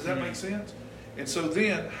 See, does that make sense? And so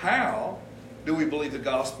then, how do we believe the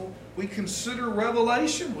gospel? We consider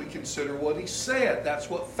revelation. We consider what he said. That's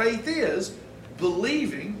what faith is,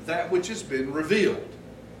 believing that which has been revealed.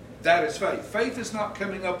 That is faith. Faith is not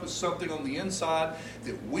coming up with something on the inside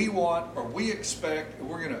that we want or we expect, and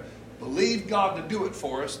we're going to believe God to do it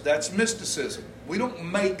for us. That's mysticism. We don't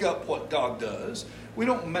make up what God does. We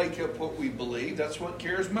don't make up what we believe. That's what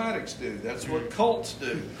charismatics do. That's what cults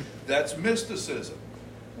do. That's mysticism.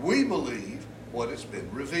 We believe what has been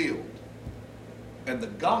revealed. And the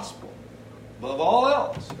gospel, above all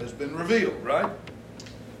else, has been revealed, right?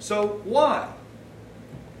 So why?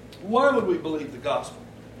 Why would we believe the gospel?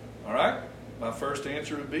 All right? My first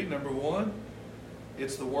answer would be, number one,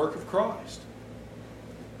 it's the work of Christ.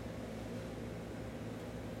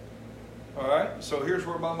 All right, so here's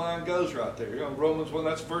where my mind goes right there. You know, Romans 1,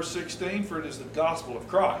 that's verse 16, for it is the gospel of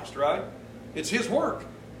Christ, right? It's his work.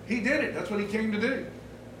 He did it. That's what he came to do.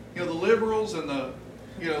 You know, the liberals and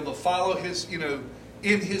the follow his,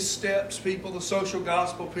 in his steps people, the social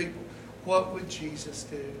gospel people, what would Jesus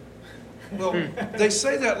do? Well, they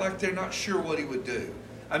say that like they're not sure what he would do.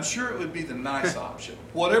 I'm sure it would be the nice option.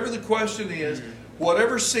 Whatever the question is,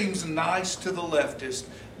 whatever seems nice to the leftist,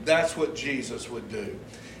 that's what Jesus would do.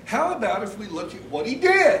 How about if we look at what he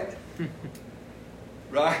did?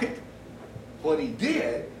 Right? What he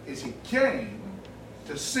did is he came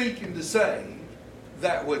to seek and to save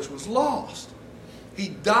that which was lost. He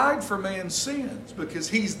died for man's sins because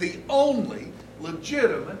he's the only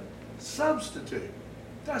legitimate substitute.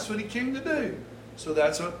 That's what he came to do. So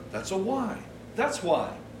that's a why. That's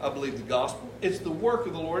why I believe the gospel. It's the work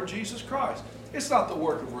of the Lord Jesus Christ. It's not the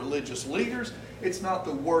work of religious leaders. It's not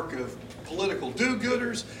the work of political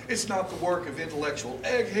do-gooders. It's not the work of intellectual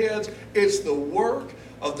eggheads. It's the work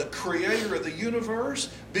of the creator of the universe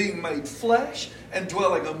being made flesh and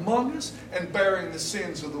dwelling among us and bearing the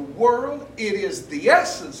sins of the world. It is the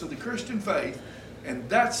essence of the Christian faith, and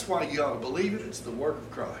that's why you ought to believe it. It's the work of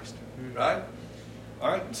Christ. Right?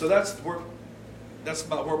 All right? So that's the work. That's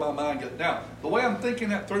where my mind goes. Now, the way I'm thinking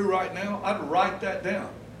that through right now, I'd write that down.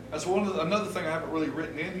 That's another thing I haven't really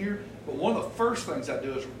written in here. But one of the first things I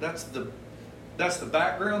do is that's the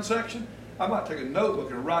background section. I might take a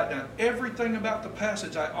notebook and write down everything about the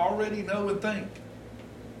passage I already know and think.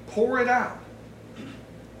 Pour it out.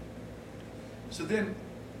 So then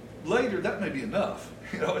later that may be enough.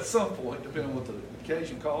 At some point, depending on what the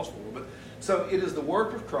occasion calls for. But so it is the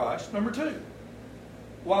work of Christ. Number two.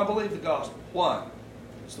 Why believe the gospel? Why?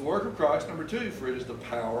 It's the work of Christ. Number two, for it is the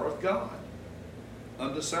power of God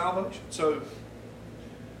unto salvation. So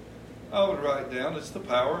I would write down it's the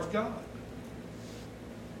power of God.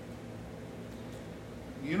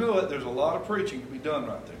 You know what? There's a lot of preaching to be done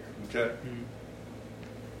right there. Okay?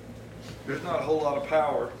 There's not a whole lot of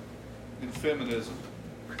power in feminism.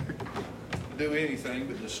 do anything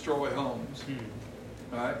but destroy homes.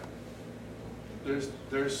 Right? There's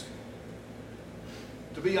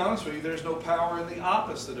to be honest with you, there's no power in the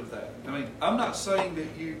opposite of that. I mean, I'm not saying that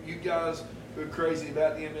you guys who are crazy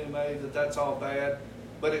about the MMA, that's all bad.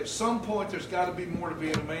 But at some point, there's got to be more to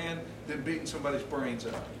being a man than beating somebody's brains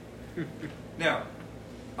out. Now,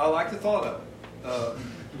 I like the thought of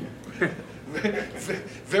it.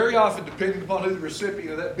 Very often, depending upon who the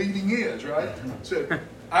recipient of that beating is, right? So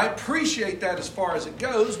I appreciate that as far as it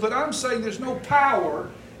goes, but I'm saying there's no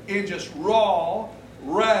power in just raw,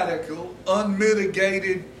 radical,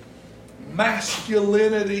 unmitigated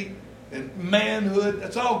masculinity and manhood.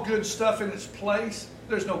 That's all good stuff in its place.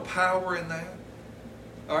 There's no power in that.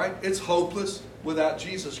 All right? It's hopeless without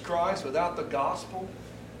Jesus Christ, without the gospel.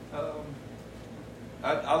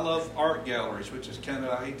 I love art galleries, which is kind of,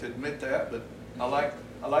 I hate to admit that, but I like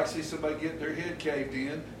to see somebody get their head caved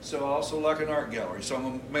in, so I also like an art gallery. So I'm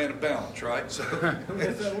a man of balance, right? So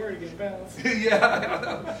that's that word, get balance.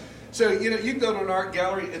 Yeah. So, you can go to an art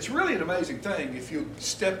gallery. It's really an amazing thing if you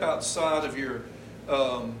step outside of your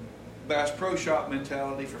Bass Pro Shop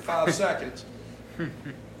mentality for 5 seconds.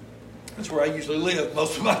 That's where I usually live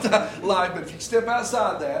most of my life. But if you step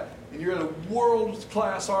outside that and you're in a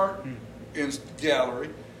world-class art gallery,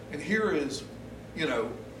 and here is,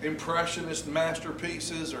 Impressionist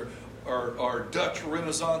masterpieces or Dutch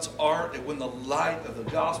Renaissance art, and when the light of the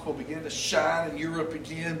gospel began to shine in Europe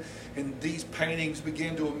again, and these paintings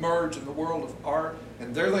began to emerge in the world of art,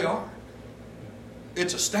 and there they are.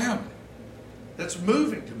 It's astounding. That's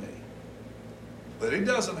moving to me. But it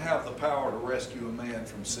doesn't have the power to rescue a man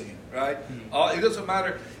from sin, right? It doesn't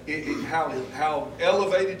matter how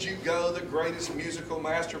elevated you go. The greatest musical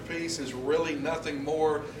masterpiece is really nothing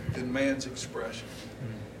more than man's expression.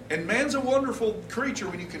 And man's a wonderful creature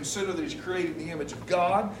when you consider that he's created in the image of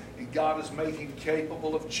God, and God has made him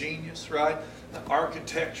capable of genius, right? The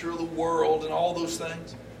architecture of the world and all those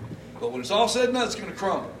things. But when it's all said and done, it's going to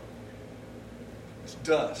crumble. It's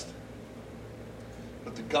dust.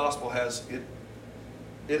 But the gospel has it.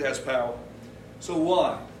 It has power. So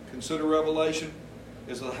why? Consider Revelation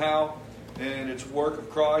is the how, and it's work of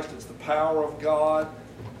Christ. It's the power of God.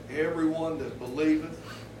 Everyone that believeth,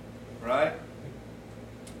 right?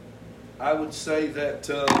 I would say that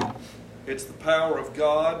it's the power of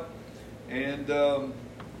God, and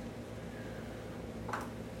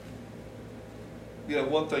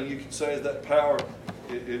one thing you can say is that power.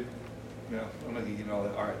 I'm not going to get all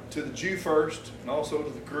that. All right, to the Jew first, and also to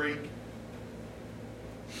the Greek.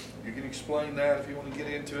 You can explain that if you want to get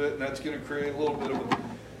into it, and that's going to create a little bit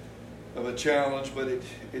of a challenge. But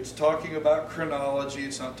it's talking about chronology.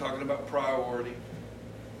 It's not talking about priority.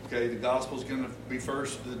 Okay, the gospel is going to be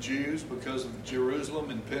first to the Jews because of Jerusalem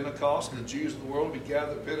and Pentecost. The Jews of the world will be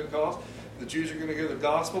gathered at Pentecost. The Jews are going to hear the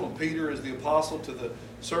gospel, and Peter is the apostle to the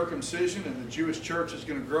circumcision, and the Jewish church is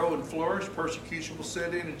going to grow and flourish. Persecution will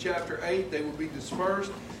set in chapter 8. They will be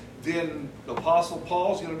dispersed. Then the Apostle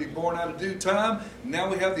Paul is going to be born out of due time.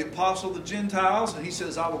 Now we have the Apostle of the Gentiles, and he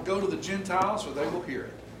says, I will go to the Gentiles, for they will hear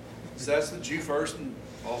it. So that's the Jew first, and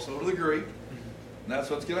also to the Greek. And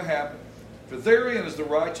that's what's going to happen. For therein is the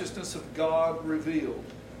righteousness of God revealed,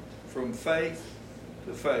 from faith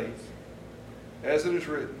to faith. As it is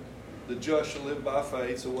written, the just shall live by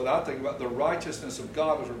faith. So what I think about, the righteousness of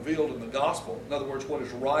God is revealed in the gospel. In other words, what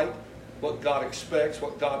is right, what God expects,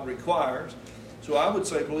 what God requires. So I would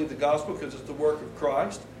say believe the gospel because it's the work of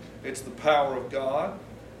Christ, it's the power of God,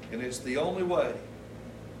 and it's the only way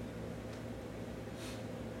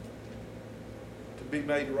to be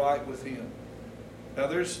made right with Him. Now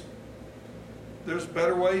there's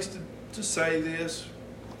better ways to say this.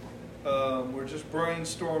 We're just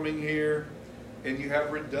brainstorming here, and you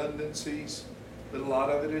have redundancies, but a lot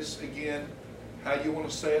of it is, again, how you want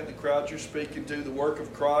to say it, the crowd you're speaking to, the work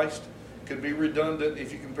of Christ. Could be redundant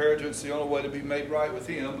if you compare it to it's the only way to be made right with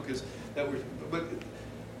Him, because but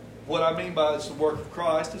what I mean by it's the work of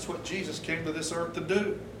Christ, it's what Jesus came to this earth to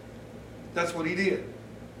do. That's what He did.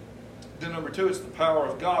 Then number 2, it's the power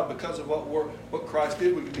of God. Because of what Christ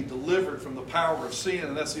did, we can be delivered from the power of sin,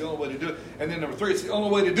 and that's the only way to do it. And then number 3, it's the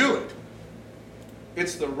only way to do it.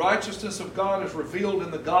 It's the righteousness of God is revealed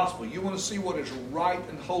in the gospel. You want to see what is right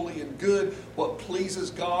and holy and good, what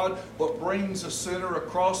pleases God, what brings a sinner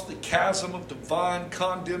across the chasm of divine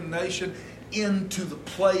condemnation into the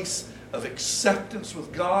place of acceptance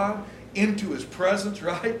with God, into His presence,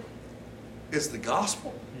 right? It's the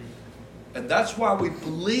gospel. And that's why we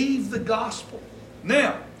believe the gospel.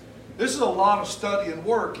 Now, this is a lot of study and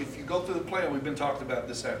work if you go through the plan we've been talking about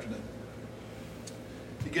this afternoon.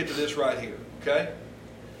 You get to this right here, okay?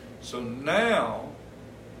 So now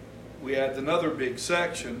we add another big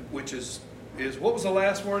section, which is is, what was the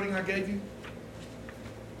last wording I gave you?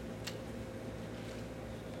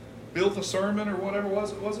 Build the sermon or whatever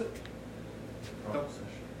was it? Proposition.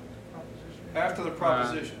 After the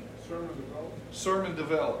proposition. Sermon developed. Sermon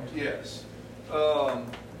developed, yes.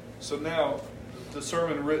 So now, the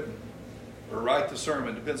sermon written, or write the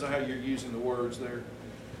sermon, depends on how you're using the words there.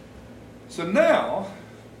 So now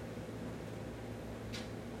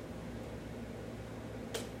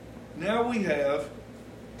we have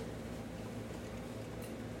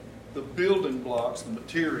the building blocks, the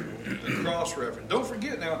material, the cross-reference. Don't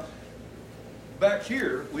forget now, back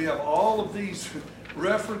here, we have all of these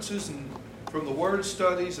references and from the word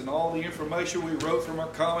studies and all the information we wrote from our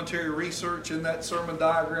commentary research in that sermon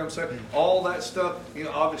diagram set, all that stuff. You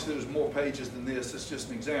know, obviously there's more pages than this. It's just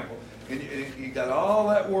an example. And you got all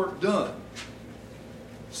that work done.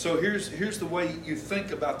 So here's the way you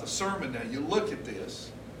think about the sermon now. You look at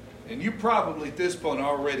this, and you probably at this point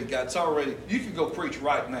you can go preach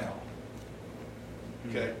right now.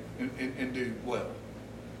 Okay? And do well.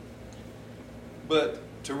 But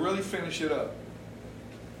to really finish it up,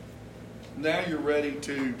 now you're ready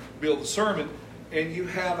to build the sermon, and you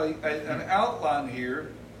have an outline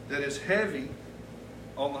here that is heavy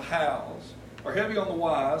on the hows, or heavy on the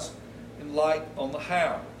whys, and light on the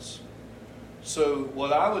hows. So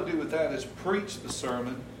what I would do with that is preach the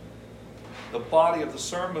sermon. The body of the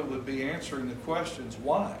sermon would be answering the questions,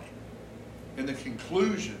 why? And the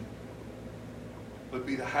conclusion would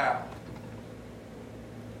be the how.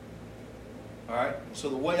 All right. So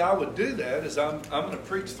the way I would do that is I'm going to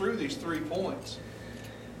preach through these 3 points.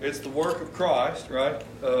 It's the work of Christ, right?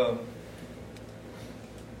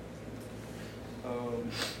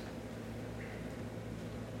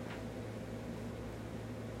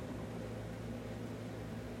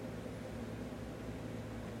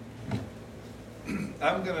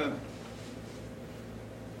 I'm going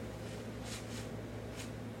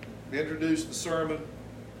to introduce the sermon.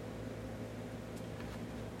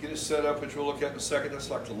 Get it set up, which we'll look at in a second. That's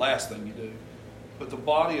like the last thing you do. But the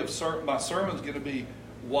body of my sermon is going to be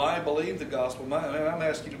why believe the gospel. I'm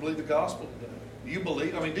asking you to believe the gospel today. Do you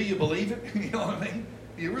believe? Do you believe it? You know what I mean?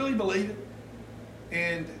 Do you really believe it?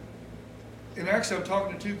 And actually, I'm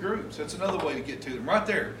talking to 2 groups. That's another way to get to them. Right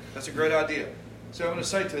there. That's a great idea. So I'm going to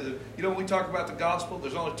say to them, when we talk about the gospel,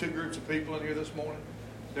 there's only 2 groups of people in here this morning.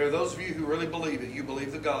 There are those of you who really believe it. You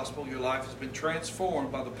believe the gospel. Your life has been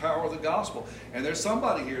transformed by the power of the gospel. And there's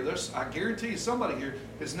somebody here, I guarantee you somebody here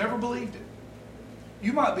has never believed it.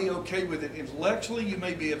 You might be okay with it intellectually. You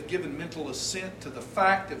may have given mental assent to the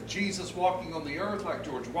fact of Jesus walking on the earth like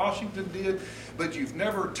George Washington did, but you've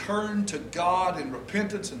never turned to God in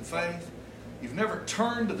repentance and faith. You've never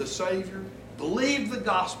turned to the Savior, believed the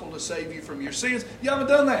gospel to save you from your sins. You haven't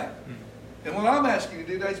done that. And what I'm asking you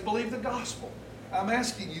to do today is believe the gospel. I'm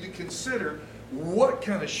asking you to consider what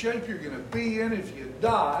kind of shape you're going to be in if you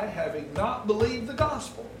die having not believed the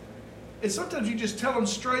gospel. And sometimes you just tell them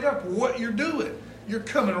straight up what you're doing. You're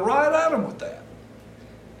coming right at them with that.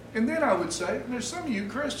 And then I would say, there's some of you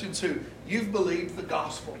Christians who you've believed the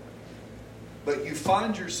gospel, but you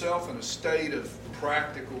find yourself in a state of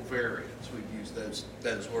practical variance. We've used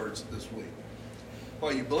those words this week.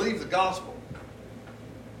 Well, you believe the gospel.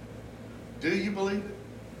 Do you believe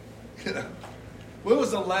it? When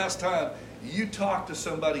was the last time you talked to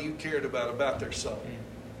somebody you cared about their soul?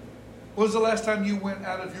 When was the last time you went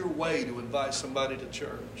out of your way to invite somebody to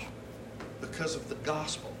church? Because of the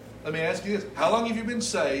gospel. Let me ask you this. How long have you been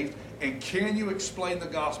saved? And can you explain the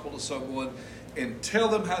gospel to someone and tell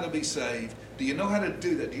them how to be saved? Do you know how to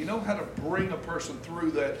do that? Do you know how to bring a person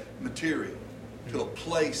through that material to a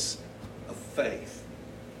place of faith?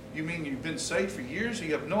 You mean you've been saved for years and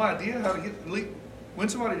you have no idea how to win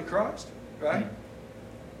somebody to Christ? Right?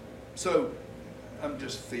 So, I'm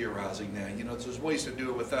just theorizing now. There's ways to do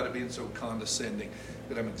it without it being so condescending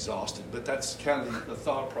that I'm exhausted. But that's kind of the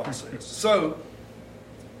thought process. So,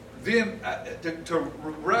 then, to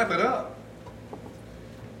wrap it up,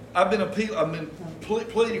 I've been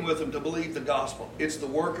pleading with them to believe the gospel. It's the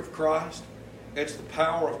work of Christ. It's the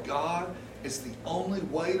power of God. It's the only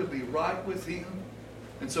way to be right with Him.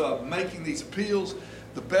 And so I'm making these appeals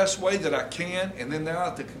the best way that I can. And then now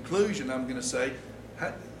at the conclusion, I'm going to say,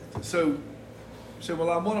 well,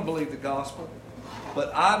 I want to believe the gospel,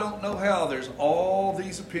 but I don't know how. There's all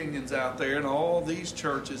these opinions out there and all these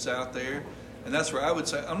churches out there. And that's where I would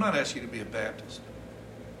say, I'm not asking you to be a Baptist.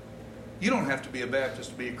 You don't have to be a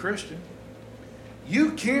Baptist to be a Christian.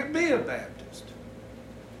 You can't be a Baptist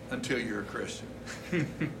until you're a Christian.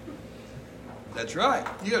 That's right.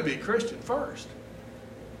 You got to be a Christian first.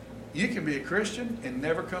 You can be a Christian and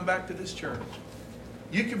never come back to this church.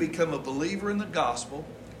 You can become a believer in the gospel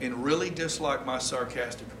and really dislike my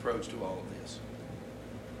sarcastic approach to all of this.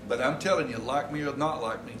 But I'm telling you, like me or not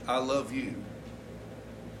like me, I love you.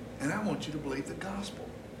 And I want you to believe the gospel.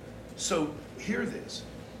 So hear this.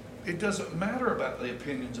 It doesn't matter about the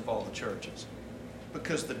opinions of all the churches,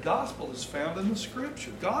 because the gospel is found in the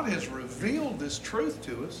Scripture. God has revealed this truth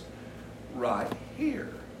to us right here.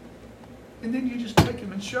 And then you just take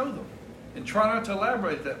them and show them. And try not to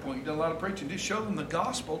elaborate at that point. You've done a lot of preaching. Just show them the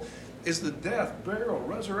gospel is the death, burial,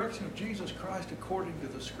 resurrection of Jesus Christ according to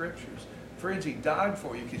the Scriptures. Friends, He died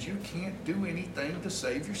for you because you can't do anything to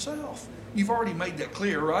save yourself. You've already made that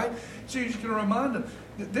clear, right? So you're just going to remind them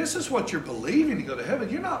that this is what you're believing to go to heaven.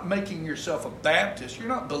 You're not making yourself a Baptist. You're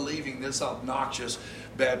not believing this obnoxious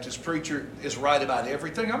Baptist preacher is right about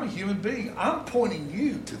everything. I'm a human being. I'm pointing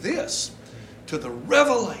you to this, to the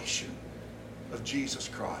revelation of Jesus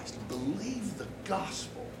Christ. Believe the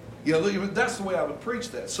gospel. You know, that's the way I would preach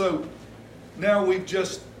that. So now we've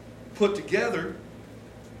just put together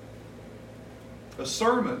a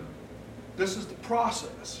sermon. This is the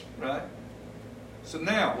process, right? So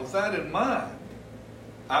now, with that in mind,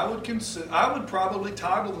 I would probably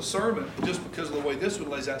title the sermon, just because of the way this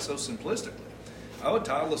one lays out so simplistically, I would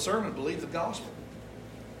title the sermon, Believe the Gospel.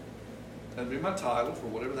 That'd be my title for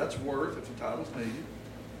whatever that's worth, if the title's needed.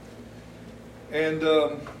 And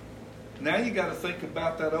now you got to think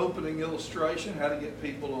about that opening illustration, how to get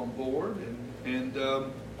people on board.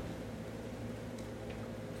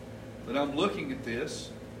 But I'm looking at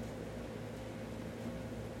this.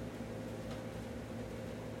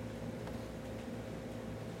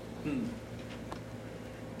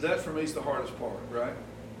 That for me is the hardest part, right?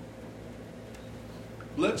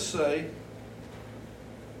 Let's say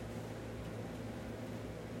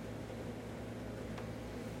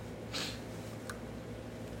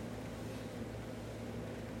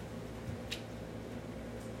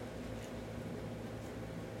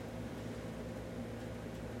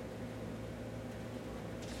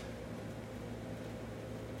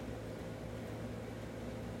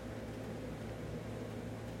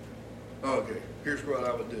okay, here's what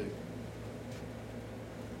I would do.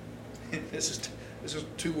 This is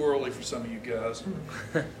too early for some of you guys.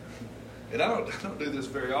 And I don't do this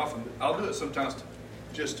very often, but I'll do it sometimes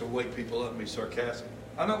just to wake people up and be sarcastic.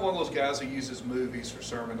 I'm not one of those guys who uses movies for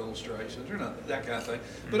sermon illustrations or not that kind of thing.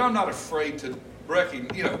 But I'm not afraid to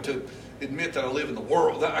to admit that I live in the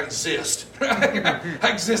world, that I exist.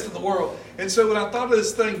 I exist in the world. And so when I thought of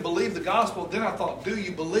this thing, believe the gospel, then I thought, do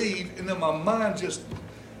you believe? And then my mind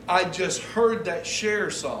I just heard that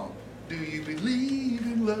Cher song. Do you believe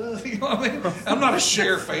in love? You know what I mean? I'm not a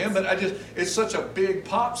Cher fan, but it's such a big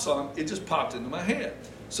pop song, it just popped into my head.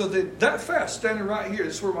 So that fast, standing right here,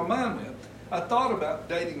 this is where my mind went. I thought about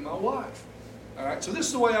dating my wife. All right, so this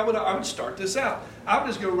is the way I would start this out. I would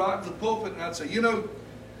just go right to the pulpit and I'd say,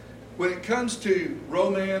 when it comes to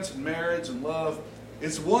romance and marriage and love,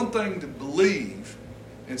 it's one thing to believe,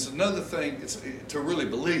 and it's another thing to really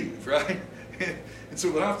believe, right? And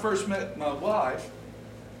so when I first met my wife,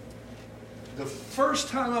 the first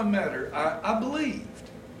time I met her, I believed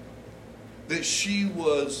that she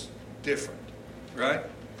was different, right?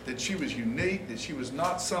 That she was unique, that she was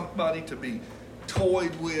not somebody to be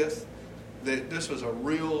toyed with, that this was a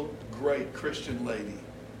real great Christian lady.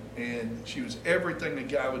 And she was everything a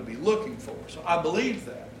guy would be looking for. So I believed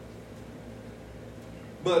that.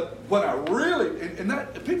 But when I really, and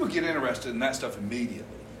that people get interested in that stuff immediately.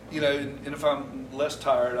 And if I'm less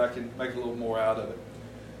tired, I can make a little more out of it.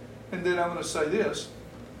 And then I'm going to say this,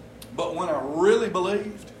 but when I really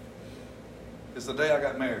believed is the day I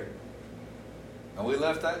got married. And we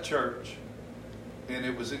left that church, and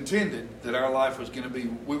it was intended that our life was going to be,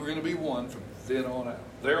 we were going to be one from then on out.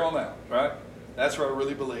 There on out, right? That's where I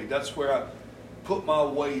really believed. That's where I put my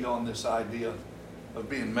weight on this idea of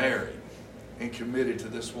being married and committed to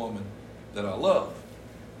this woman that I love.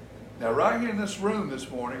 Now, right here in this room this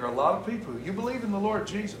morning are a lot of people who you believe in the Lord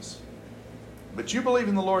Jesus. But you believe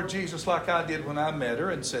in the Lord Jesus like I did when I met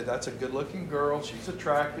her and said, that's a good-looking girl, she's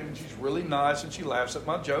attractive, and she's really nice, and she laughs at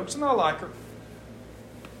my jokes, and I like her.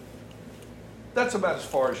 That's about as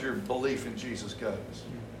far as your belief in Jesus goes.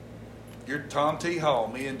 You're Tom T. Hall,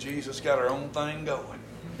 me and Jesus got our own thing going.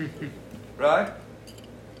 Right?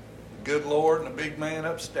 Good Lord and a big man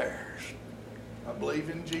upstairs. I believe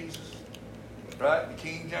in Jesus. Right? The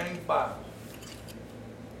King James Bible.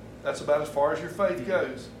 That's about as far as your faith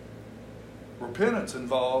goes. Repentance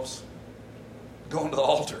involves going to the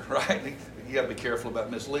altar, right? You got to be careful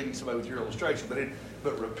about misleading somebody with your illustration.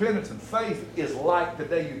 But repentance and faith is like the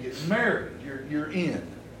day you get married. You're in.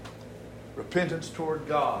 Repentance toward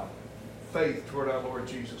God. Faith toward our Lord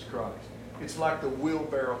Jesus Christ. It's like the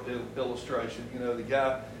wheelbarrow illustration. You know, the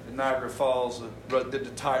guy in Niagara Falls did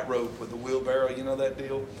the tightrope with the wheelbarrow. You know that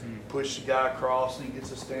deal? Push the guy across, and he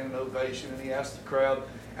gets a standing ovation, and he asks the crowd,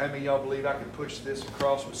 how many of y'all believe I can push this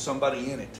across with somebody in it?